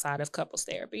therapist outside of couples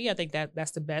therapy. I think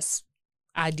that's the best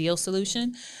ideal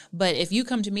solution. But if you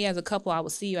come to me as a couple, I will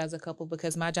see you as a couple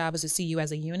because my job is to see you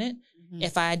as a unit.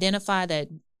 If I identify that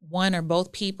one or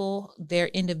both people, their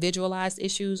individualized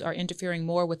issues are interfering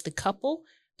more with the couple,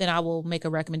 then I will make a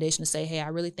recommendation to say, hey, I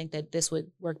really think that this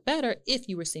would work better if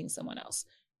you were seeing someone else,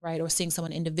 right? Or seeing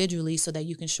someone individually so that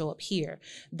you can show up here.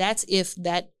 That's if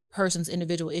that person's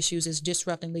individual issues is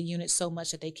disrupting the unit so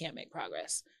much that they can't make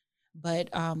progress. But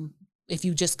if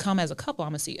you just come as a couple,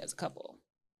 I'm going to see you as a couple.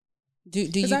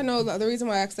 Because I know the reason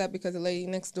why I asked that, because the lady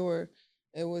next door,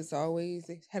 it was always,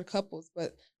 they had couples,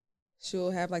 but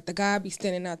she'll have like the guy be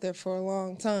standing out there for a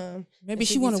long time. Maybe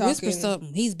she want to whisper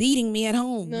something. He's beating me at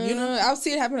home. No, I'll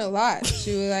see it happen a lot.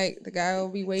 She was like, the guy will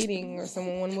be waiting, or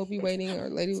someone will be waiting, or a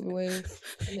lady will be waiting.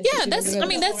 Yeah,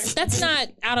 that's not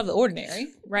out of the ordinary,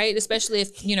 right? Especially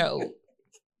if,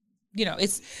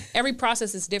 it's every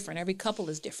process is different. Every couple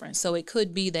is different. So it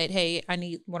could be that, hey, I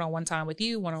need one-on-one time with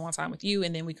you, one-on-one time with you,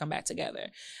 and then we come back together.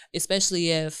 Especially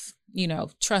if,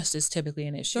 trust is typically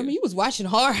an issue. I mean, you was watching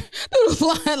hard through the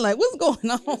blind, like, what's going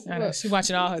on? I know, she's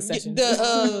watching all her sessions.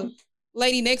 The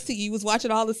lady next to you was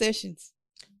watching all the sessions.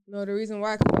 No, the reason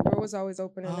why, because the door was always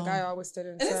open and the guy always stood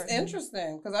inside. And it's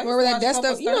interesting because I remember that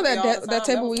stuff. That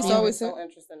table we used to always sit. So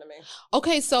interesting to me.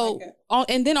 Okay, so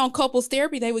and then on couples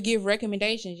therapy, they would give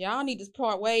recommendations. Y'all need to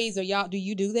part ways, or do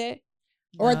you do that?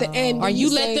 No. Or at the end, or you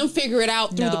let them figure it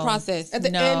out through the process. At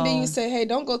the end, then you say, "Hey,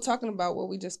 don't go talking about what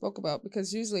we just spoke about,"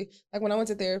 because usually, like when I went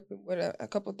to therapy with a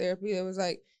couple therapy, it was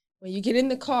like, when you get in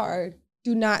the car,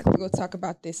 do not go talk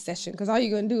about this session because all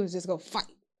you're gonna do is just go fight.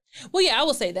 Well, yeah, I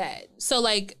will say that. So,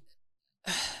 like,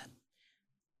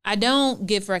 I don't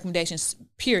give recommendations,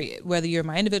 period, whether you're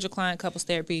my individual client, couples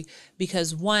therapy,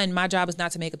 because one, my job is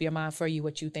not to make up your mind for you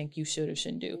what you think you should or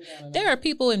shouldn't do. There are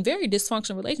people in very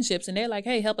dysfunctional relationships and they're like,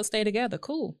 hey, help us stay together.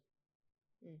 Cool.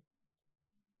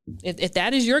 If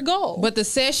that is your goal. But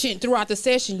throughout the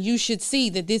session, you should see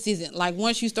that this isn't, like,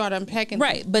 once you start unpacking.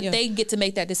 Right, but they get to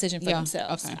make that decision for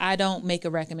themselves. Okay. I don't make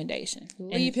a recommendation.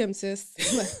 Leave him, sis.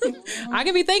 I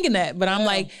can be thinking that, but I'm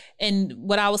like, and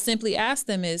what I will simply ask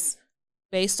them is,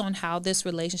 based on how this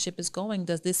relationship is going,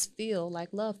 does this feel like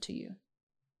love to you?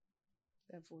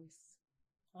 That voice.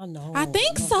 I know. I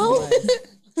think so.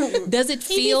 Does it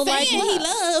feel like love? He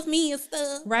loved me and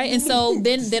stuff. Right, and so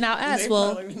then I'll ask,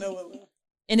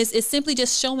 and it's simply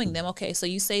just showing them, okay, so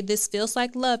you say this feels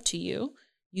like love to you.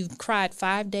 You've cried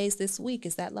 5 days this week.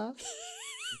 Is that love?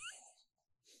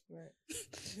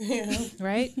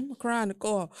 Right? I'm crying in the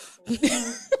car.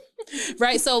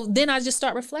 Right. So then I just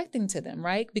start reflecting to them,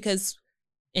 right? Because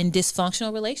in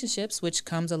dysfunctional relationships, which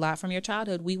comes a lot from your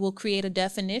childhood, we will create a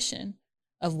definition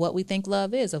of what we think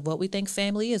love is, of what we think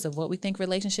family is, of what we think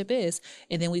relationship is.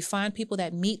 And then we find people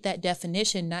that meet that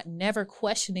definition, never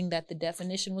questioning that the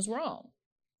definition was wrong.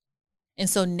 And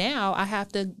so now I have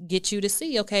to get you to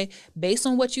see, okay, based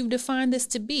on what you've defined this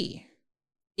to be,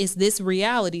 is this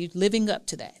reality living up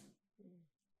to that?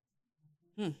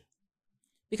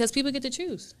 Because people get to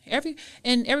choose.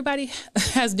 Everybody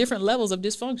has different levels of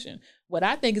dysfunction. What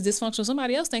I think is dysfunctional,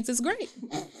 somebody else thinks it's great.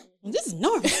 This is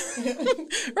normal.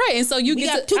 Right. And so you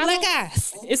get two black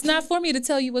eyes. It's not for me to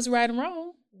tell you what's right and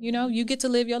wrong. You get to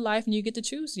live your life and you get to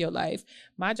choose your life.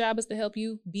 My job is to help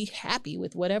you be happy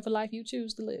with whatever life you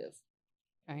choose to live.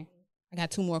 Okay. I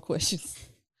got 2 more questions.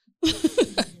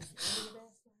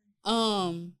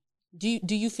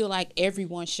 Do you feel like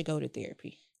everyone should go to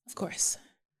therapy? Of course.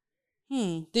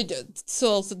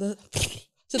 So to the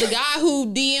guy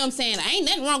who DM saying, ain't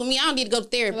nothing wrong with me, I don't need to go to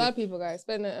therapy. A lot of people, guys,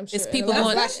 but I'm sure it's people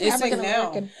going.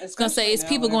 It's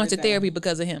people going to therapy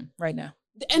because of him right now.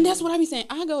 And that's what I be saying.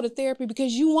 I go to therapy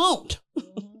because you won't.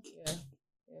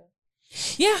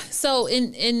 Yeah. So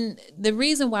in the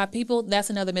reason why that's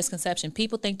another misconception.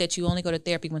 People think that you only go to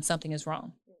therapy when something is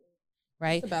wrong,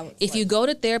 right? If you go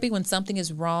to therapy when something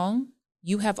is wrong,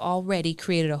 you have already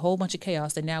created a whole bunch of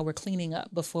chaos that now we're cleaning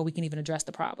up before we can even address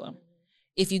the problem.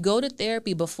 If you go to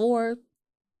therapy before,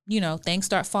 things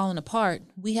start falling apart,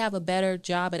 we have a better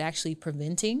job at actually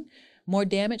preventing more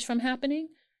damage from happening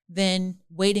than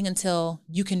waiting until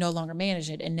you can no longer manage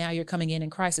it and now you're coming in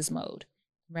crisis mode,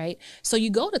 right? So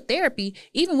you go to therapy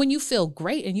even when you feel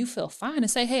great and you feel fine and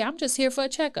say, hey, I'm just here for a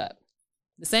checkup.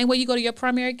 The same way you go to your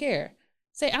primary care.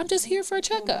 Say, I'm just here for a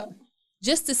checkup.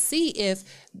 Just to see if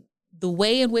the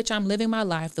way in which I'm living my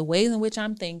life, the ways in which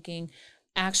I'm thinking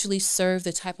actually serve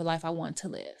the type of life I want to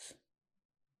live.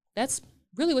 That's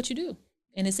really what you do.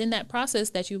 And it's in that process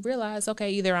that you realize,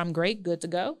 okay, either I'm great, good to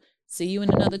go, see you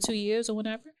in another 2 years or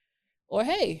whatever, or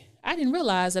hey, I didn't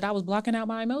realize that I was blocking out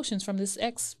my emotions from this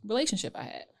ex relationship I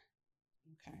had.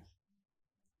 Okay.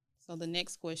 So the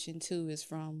next question too is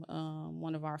from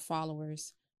one of our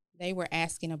followers. They were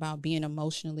asking about being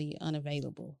emotionally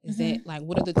unavailable. Is that like,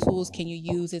 what are the tools can you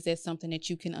use? Is that something that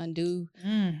you can undo?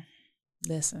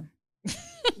 Listen.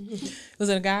 Was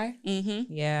it a guy?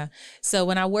 Mm-hmm. Yeah. So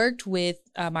when I worked with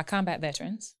my combat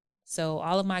veterans, so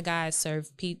all of my guys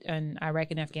served in Iraq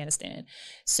and Afghanistan.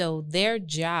 So their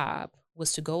job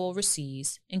was to go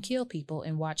overseas and kill people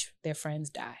and watch their friends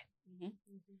die.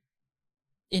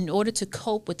 In order to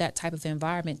cope with that type of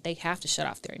environment, they have to shut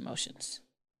off their emotions.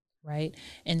 Right.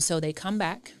 And so they come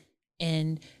back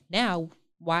and now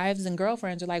wives and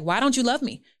girlfriends are like, why don't you love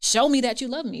me? Show me that you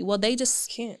love me. Well, they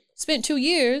just spent 2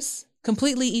 years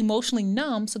completely emotionally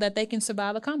numb so that they can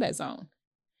survive a combat zone.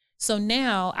 So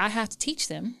now I have to teach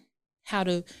them how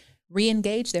to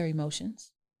re-engage their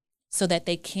emotions so that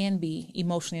they can be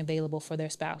emotionally available for their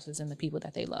spouses and the people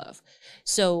that they love.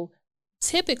 So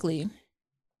typically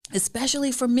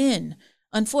especially for men.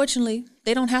 Unfortunately,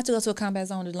 they don't have to go to a combat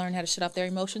zone to learn how to shut off their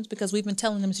emotions because we've been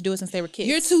telling them to do it since they were kids.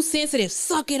 You're too sensitive.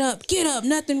 Suck it up. Get up.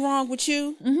 Nothing wrong with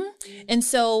you. And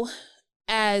so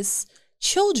as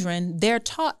children, they're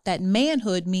taught that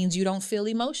manhood means you don't feel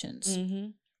emotions.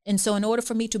 And so in order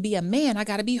for me to be a man, I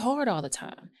got to be hard all the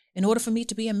time. In order for me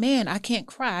to be a man, I can't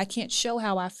cry. I can't show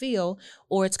how I feel,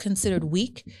 or it's considered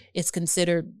weak. It's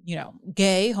considered,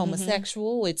 gay,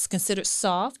 homosexual. It's considered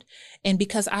soft. And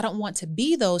because I don't want to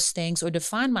be those things or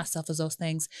define myself as those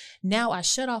things, now I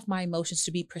shut off my emotions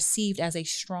to be perceived as a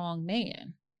strong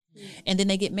man. And then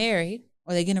they get married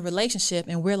or they get in a relationship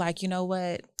and we're like, you know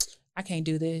what? I can't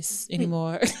do this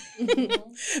anymore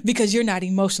because you're not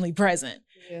emotionally present.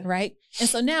 Right? And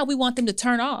so now we want them to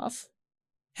turn off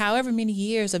however many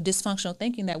years of dysfunctional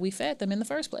thinking that we fed them in the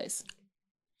first place.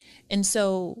 And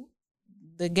so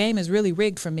the game is really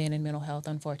rigged for men in mental health,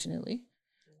 unfortunately.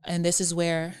 And this is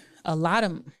where a lot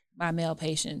of my male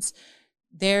patients,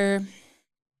 I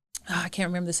can't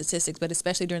remember the statistics, but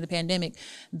especially during the pandemic,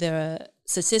 the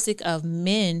statistic of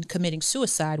men committing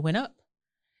suicide went up.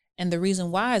 And the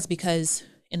reason why is because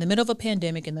in the middle of a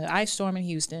pandemic, in the ice storm in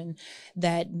Houston,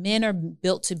 that men are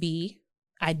built to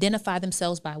identify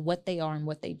themselves by what they are and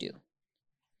what they do.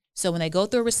 So when they go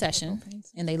through a recession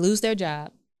and they lose their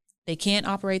job, they can't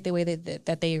operate the way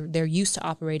that they're used to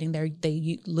operating.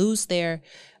 They lose their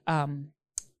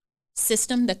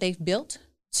system that they've built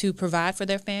to provide for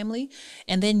their family.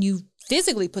 And then you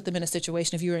physically put them in a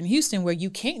situation, if you're in Houston, where you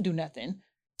can't do nothing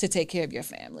to take care of your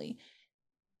family.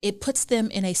 It puts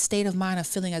them in a state of mind of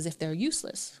feeling as if they're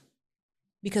useless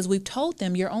because we've told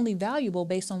them you're only valuable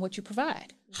based on what you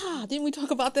provide. Didn't we talk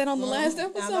about that on the last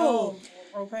episode?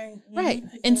 Right.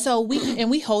 And so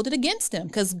we hold it against them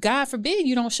because God forbid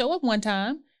you don't show up one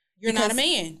time. You're not a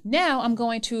man. Now I'm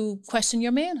going to question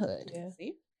your manhood. Yeah.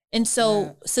 See? And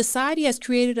so society has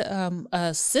created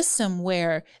a system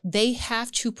where they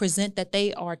have to present that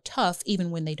they are tough even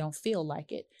when they don't feel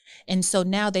like it. And so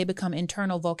now they become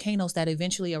internal volcanoes that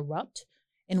eventually erupt.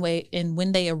 And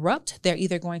when they erupt, they're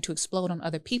either going to explode on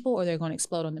other people or they're going to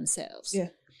explode on themselves. Yeah.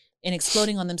 And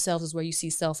exploding on themselves is where you see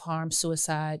self-harm,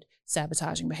 suicide,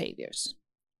 sabotaging behaviors,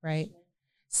 right?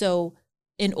 So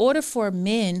in order for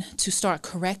men to start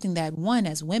correcting that, one,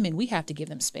 as women, we have to give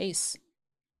them space.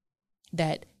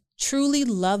 That truly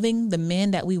loving the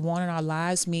men that we want in our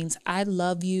lives means I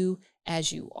love you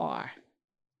as you are.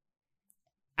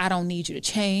 I don't need you to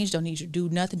change, don't need you to do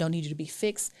nothing, don't need you to be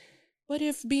fixed. But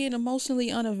if being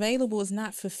emotionally unavailable is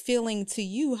not fulfilling to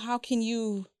you, how can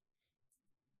you?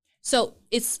 So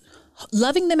it's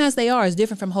loving them as they are is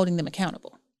different from holding them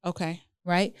accountable. Okay.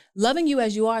 Right? Loving you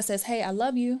as you are says, hey, I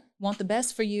love you, want the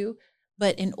best for you.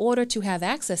 But in order to have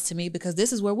access to me, because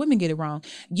this is where women get it wrong,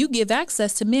 you give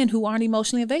access to men who aren't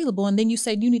emotionally available, and then you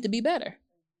say you need to be better.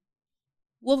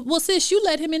 Well, sis, you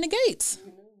let him in the gates.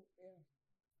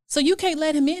 So you can't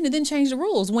let him in and then change the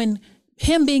rules when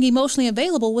him being emotionally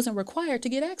available wasn't required to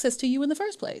get access to you in the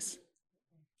first place.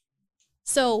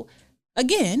 So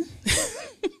again,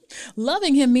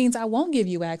 loving him means I won't give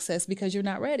you access because you're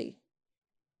not ready.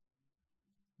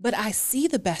 But I see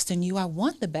the best in you. I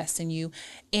want the best in you.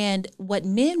 And what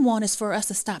men want is for us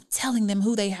to stop telling them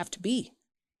who they have to be.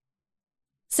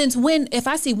 Since when, if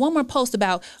I see one more post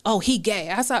about, oh, he gay.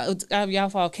 I saw, y'all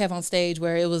follow Kev on stage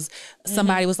where it was,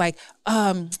 somebody was like,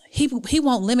 he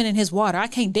won't lemon in his water. I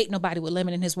can't date nobody with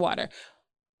lemon in his water.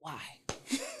 Why?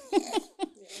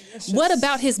 What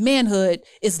about his manhood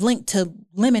is linked to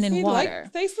lemon in water?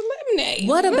 Taste the lemonade.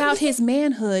 What about his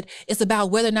manhood is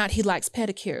about whether or not he likes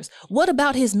pedicures? What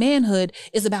about his manhood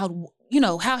is about,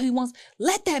 how he wants?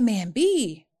 Let that man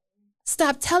be.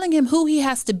 Stop telling him who he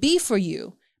has to be for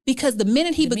you. Because the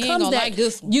minute he becomes that,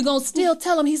 you're going to still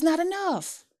tell him he's not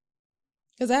enough.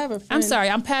 Because I have a friend. I'm sorry,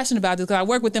 I'm passionate about this because I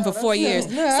worked with them for 4 years.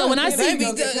 So when I see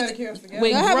with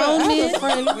grown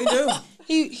men, we do.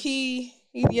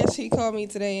 He called me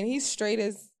today, and he's straight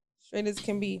as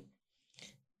can be.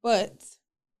 But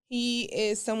he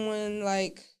is someone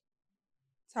like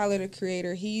Tyler, the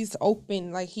Creator. He's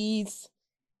open, like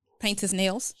paints his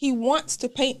nails. He wants to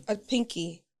paint a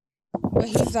pinky, but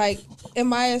he's like,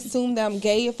 "Am I assumed that I'm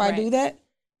gay if I do that?"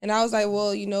 And I was like,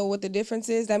 "Well, you know what the difference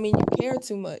is? That means you care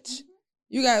too much.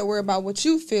 You got to worry about what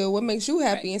you feel, what makes you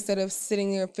happy, instead of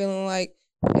sitting there feeling like,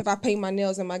 if I paint my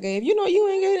nails, am I gay? If you know you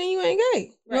ain't gay, then you ain't gay.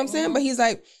 You know what I'm saying? But he's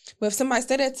like, but if somebody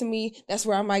said that to me, that's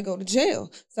where I might go to jail.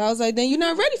 So I was like, then you're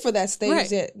not ready for that stage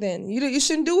yet. Then you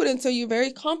shouldn't do it until you're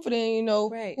very confident,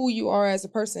 who you are as a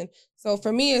person. So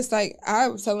for me, it's like, I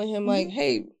was telling him like,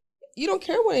 hey, you don't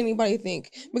care what anybody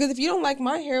think. Because if you don't like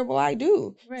my hair, well, I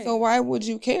do. Right. So why would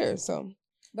you care? So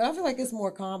But I feel like it's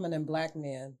more common in black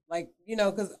men. Like, you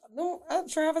know, because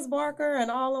Travis Barker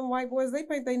and all them white boys, they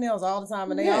paint their nails all the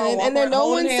time. And they all walk and then no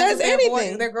one says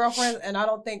anything. Their girlfriends, and I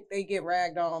don't think they get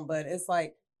ragged on. But it's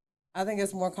like, I think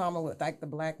it's more common with like the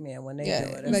black men when they do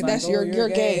it. It's like that's you're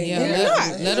gay.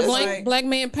 Yeah, let a black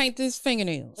man paint his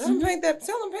fingernails. Let him paint that.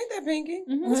 Tell him paint that pinky.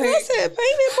 Mm-hmm. So I said, paint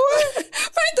it, boy.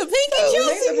 Paint the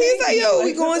pinky. He's like, yo,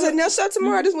 we going to the nail shop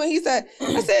tomorrow. This one, he said,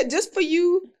 I said, just for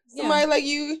you, somebody like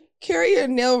you, carry your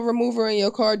nail remover in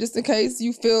your car just in case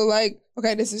you feel like,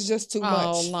 okay, this is just too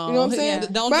much. No. You know what I'm saying? Yeah.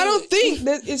 But I don't think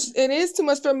that it is too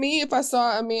much for me. If I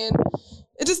saw a man,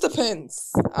 it just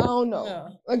depends. I don't know. Yeah.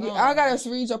 Like I gotta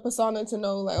read your persona to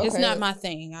know. Like, okay, it's not my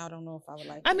thing. I don't know if I would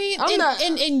like. I mean,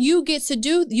 and you get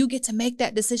to make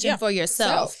that decision for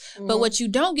yourself. Mm-hmm. But what you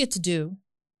don't get to do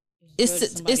is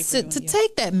to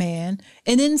take that man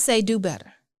and then say do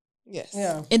better. Yes.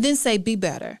 Yeah. And then say be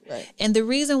better. Right. And the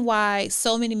reason why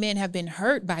so many men have been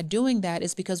hurt by doing that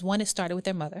is because one, it started with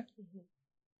their mother. Mm-hmm.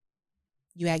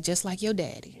 You act just like your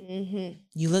daddy. Mm-hmm.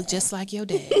 You look just like your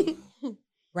daddy.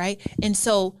 Right? And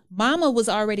so mama was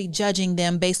already judging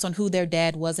them based on who their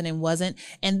dad wasn't and wasn't.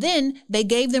 And then they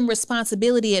gave them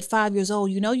responsibility at 5 years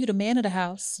old. You know, you're the man of the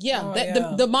house. Yeah.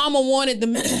 The mama wanted the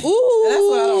ooh. That's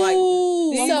what I don't like.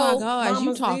 Oh my gosh,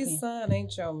 you talking. Son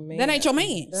ain't your man. That ain't your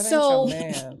man. So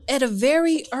at a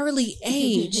very early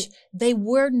age, they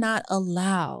were not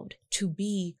allowed to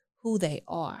be who they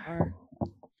are.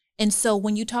 And so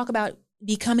when you talk about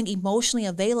becoming emotionally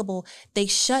available, they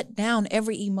shut down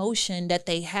every emotion that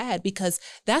they had because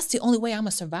that's the only way I'm gonna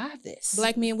survive this.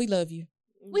 Black men, we love you.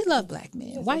 We love black men,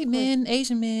 yes, white men,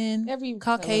 Asian men, every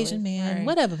Caucasian man, right.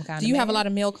 Whatever kind of. Do you have a lot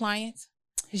of male clients?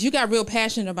 Because you got real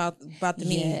passionate about the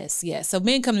men. Yes. So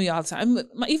men come to me all the time.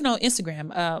 Even on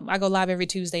Instagram, I go live every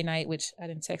Tuesday night, which I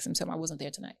didn't text him, so I wasn't there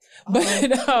tonight. But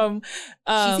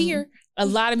she's here. A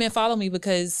lot of men follow me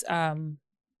because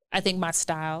I think my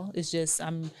style is just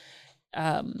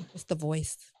it's the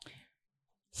voice.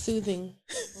 Soothing.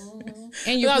 Mm-hmm.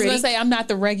 And I was going to say, I'm not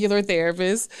the regular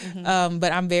therapist, mm-hmm.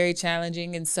 But I'm very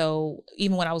challenging. And so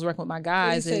even when I was working with my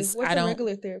guys, what's a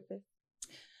regular therapist?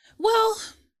 Well,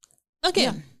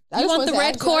 again, you want the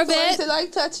red Corvette? To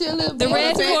like touch you a little bit. The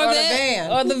red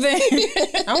Corvette or the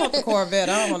van? I want the Corvette.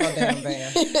 I don't want no damn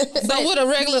van. So with a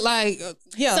regular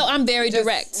So I'm very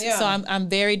direct. So I'm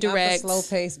very direct. Not a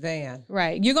slow-paced van.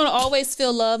 Right. You're gonna always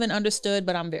feel loved and understood,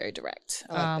 but I'm very direct.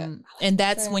 And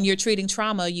that's when you're treating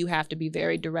trauma, you have to be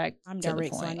very direct. I'm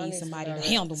direct, so I need somebody to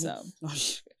handle me.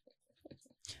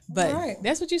 But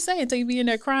that's what you say until you be in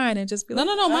there crying and just be like,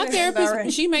 no. My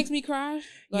therapist, she makes me cry.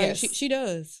 Like, yes, she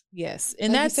does. Yes,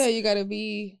 and like that's you said, you got to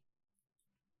be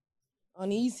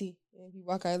uneasy and you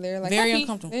walk out there like very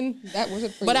uncomfortable. And that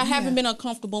wasn't for but you. I haven't been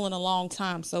uncomfortable in a long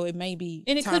time, so it may be.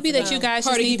 And it could be that you guys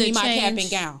just need to change my cap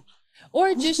and gown,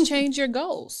 or just change your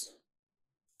goals.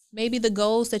 Maybe the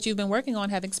goals that you've been working on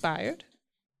have expired,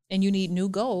 and you need new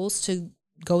goals to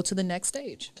go to the next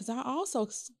stage. Because I also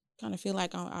kind of feel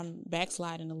like I'm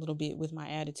backsliding a little bit with my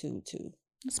attitude too.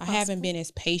 I haven't been as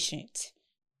patient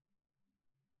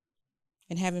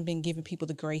and haven't been giving people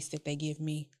the grace that they give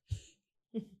me.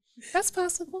 That's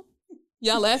possible.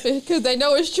 Y'all laughing because they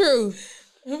know it's true.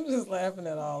 I'm just laughing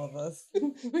at all of us.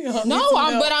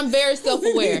 But I'm very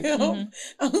self-aware. I'm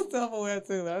self-aware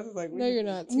too. I was just like, no, you're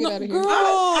not. Get out of here.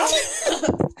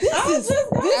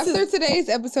 After today's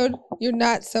episode, you're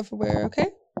not self-aware, okay?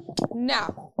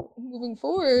 Now, moving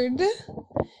forward,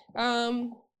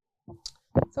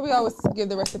 so we always give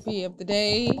the recipe of the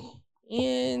day.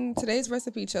 And today's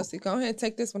recipe, Chelsea, go ahead and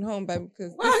take this one home, baby.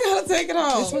 Because I gotta take it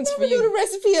home. This one's for you. Do the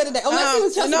recipe of the day.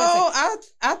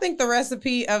 I think the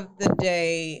recipe of the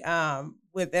day,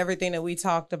 with everything that we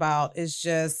talked about, is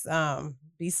just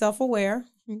be self-aware,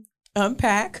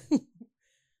 unpack,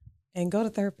 and go to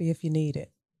therapy if you need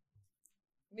it.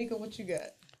 Nika, what you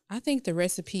got? I think the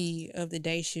recipe of the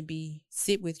day should be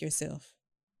sit with yourself.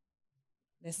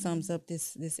 That sums up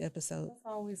this episode. That's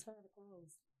always her to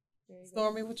close.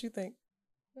 Stormy, what you think?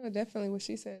 No, definitely what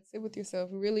she said. Sit with yourself.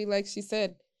 Really, like she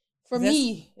said, for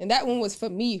me, and that one was for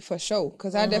me for sure,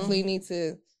 because I definitely need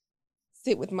to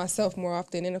sit with myself more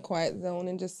often in a quiet zone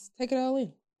and just take it all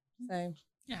in. Same.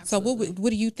 Yeah, so what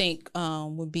do you think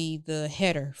would be the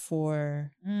header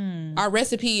for our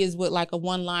recipe? Is what like a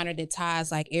one-liner that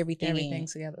ties like everything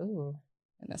together. Ooh,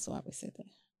 and that's why we said that.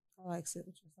 I like sit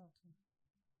with yourself too.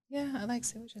 Yeah, I like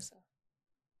sit with yourself.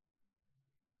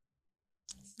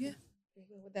 Yeah,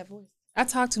 with that voice. I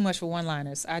talk too much for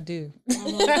one-liners. I do. Sit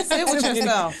with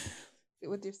yourself. Sit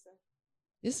with yourself.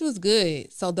 This was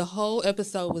good. So the whole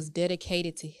episode was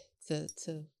dedicated to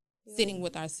sitting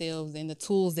with ourselves and the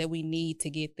tools that we need to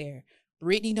get there.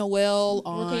 Brittany Noel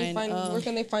on. Where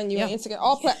can they find you on Instagram?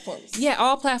 All platforms. Yeah,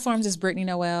 all platforms is Brittany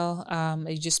Noel.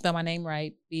 You just spell my name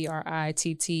right,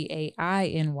 BrittAIny,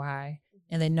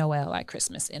 and then Noel like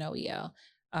Christmas, Noel.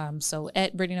 So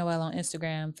at Brittany Noel on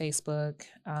Instagram, Facebook.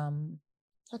 How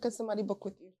can somebody book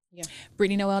with you? Yeah,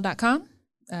 BrittanyNoel.com.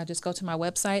 Just go to my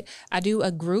website. I do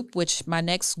a group, which my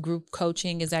next group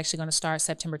coaching is actually going to start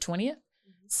September 20th.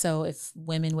 So if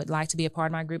women would like to be a part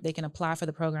of my group, they can apply for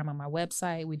the program on my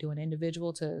website. We do an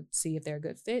individual to see if they're a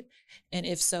good fit. And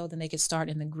if so, then they could start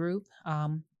in the group.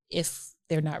 If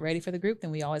they're not ready for the group,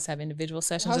 then we always have individual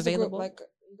sessions available. The group? Like,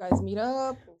 you guys meet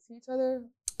up and see each other?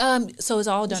 So it's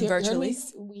all done virtually.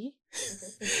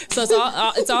 So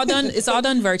it's all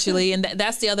done virtually, and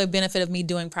that's the other benefit of me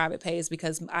doing private pay is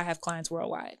because I have clients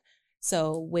worldwide.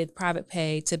 So with private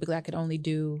pay, typically I could only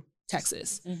do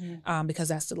Texas, because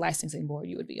that's the licensing board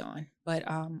you would be on. But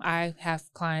I have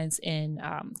clients in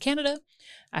Canada,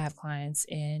 I have clients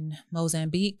in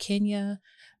Mozambique, Kenya,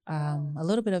 a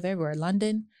little bit of everywhere,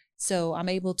 London. So I'm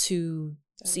able to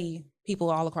see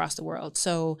people all across the world.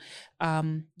 So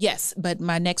yes, but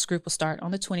my next group will start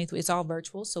on the 20th. It's all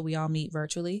virtual, so we all meet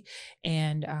virtually.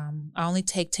 And I only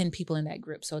take 10 people in that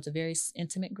group. So it's a very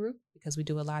intimate group because we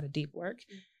do a lot of deep work.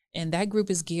 And that group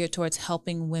is geared towards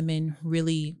helping women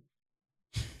really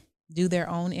do their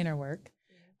own inner work,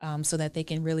 so that they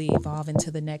can really evolve into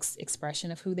the next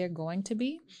expression of who they're going to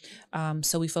be.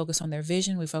 So we focus on their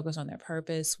vision, we focus on their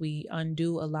purpose, we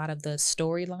undo a lot of the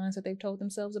storylines that they've told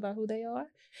themselves about who they are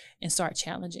and start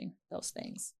challenging those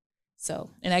things.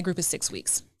 So, and that group is 6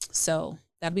 weeks. So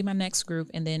that'll be my next group.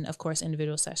 And then of course,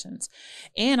 individual sessions.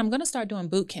 And I'm going to start doing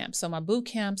boot camps. So my boot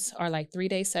camps are like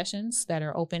 3-day sessions that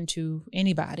are open to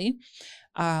anybody.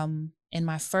 And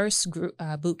my first group,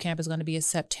 boot camp is going to be in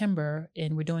September,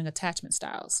 and we're doing attachment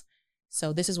styles.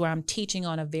 So this is where I'm teaching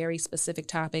on a very specific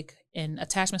topic. And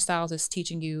attachment styles is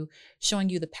showing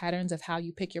you the patterns of how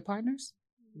you pick your partners,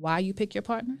 why you pick your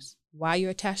partners, why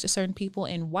you're attached to certain people,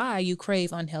 and why you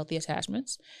crave unhealthy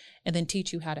attachments, and then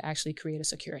teach you how to actually create a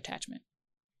secure attachment.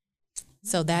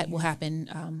 So that will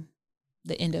happen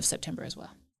the end of September as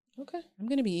well. Okay. I'm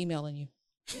going to be emailing you.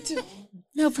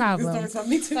 No problem.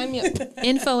 Sign me up.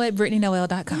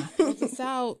 info@BrittanyNoel.com. It's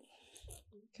out.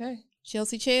 Okay.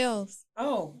 Chelsea Chels.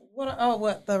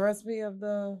 What the recipe of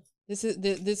the?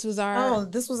 This was our.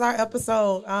 This was our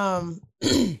episode.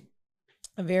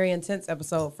 A very intense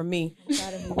episode for me.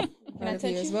 Can I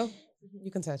touch you as well?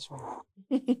 You can touch me.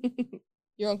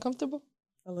 You're uncomfortable?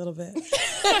 A little bit.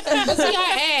 Let's see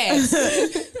our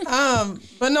ass.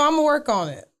 But no, I'm gonna work on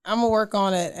it.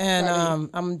 And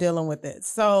I'm dealing with it.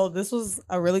 So this was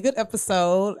a really good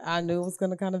episode. I knew it was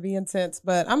gonna kind of be intense,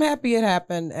 but I'm happy it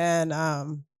happened.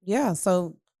 And yeah,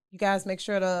 so you guys make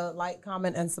sure to like,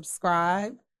 comment, and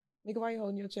subscribe. Mika, why are you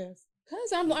holding your chest?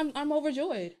 Cause I'm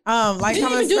overjoyed. Like,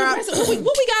 comment, subscribe. What we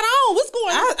got on? What's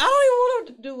going on? I don't even want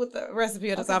to do with the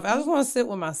recipe of the stuff. I just want to sit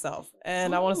with myself,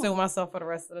 and I want to sit with myself for the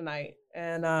rest of the night.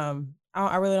 And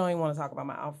I really don't even want to talk about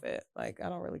my outfit. Like, I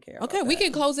don't really care. Okay, we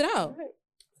can close it out.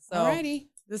 So, alrighty.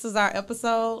 This is our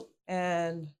episode,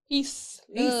 and peace.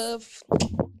 Love.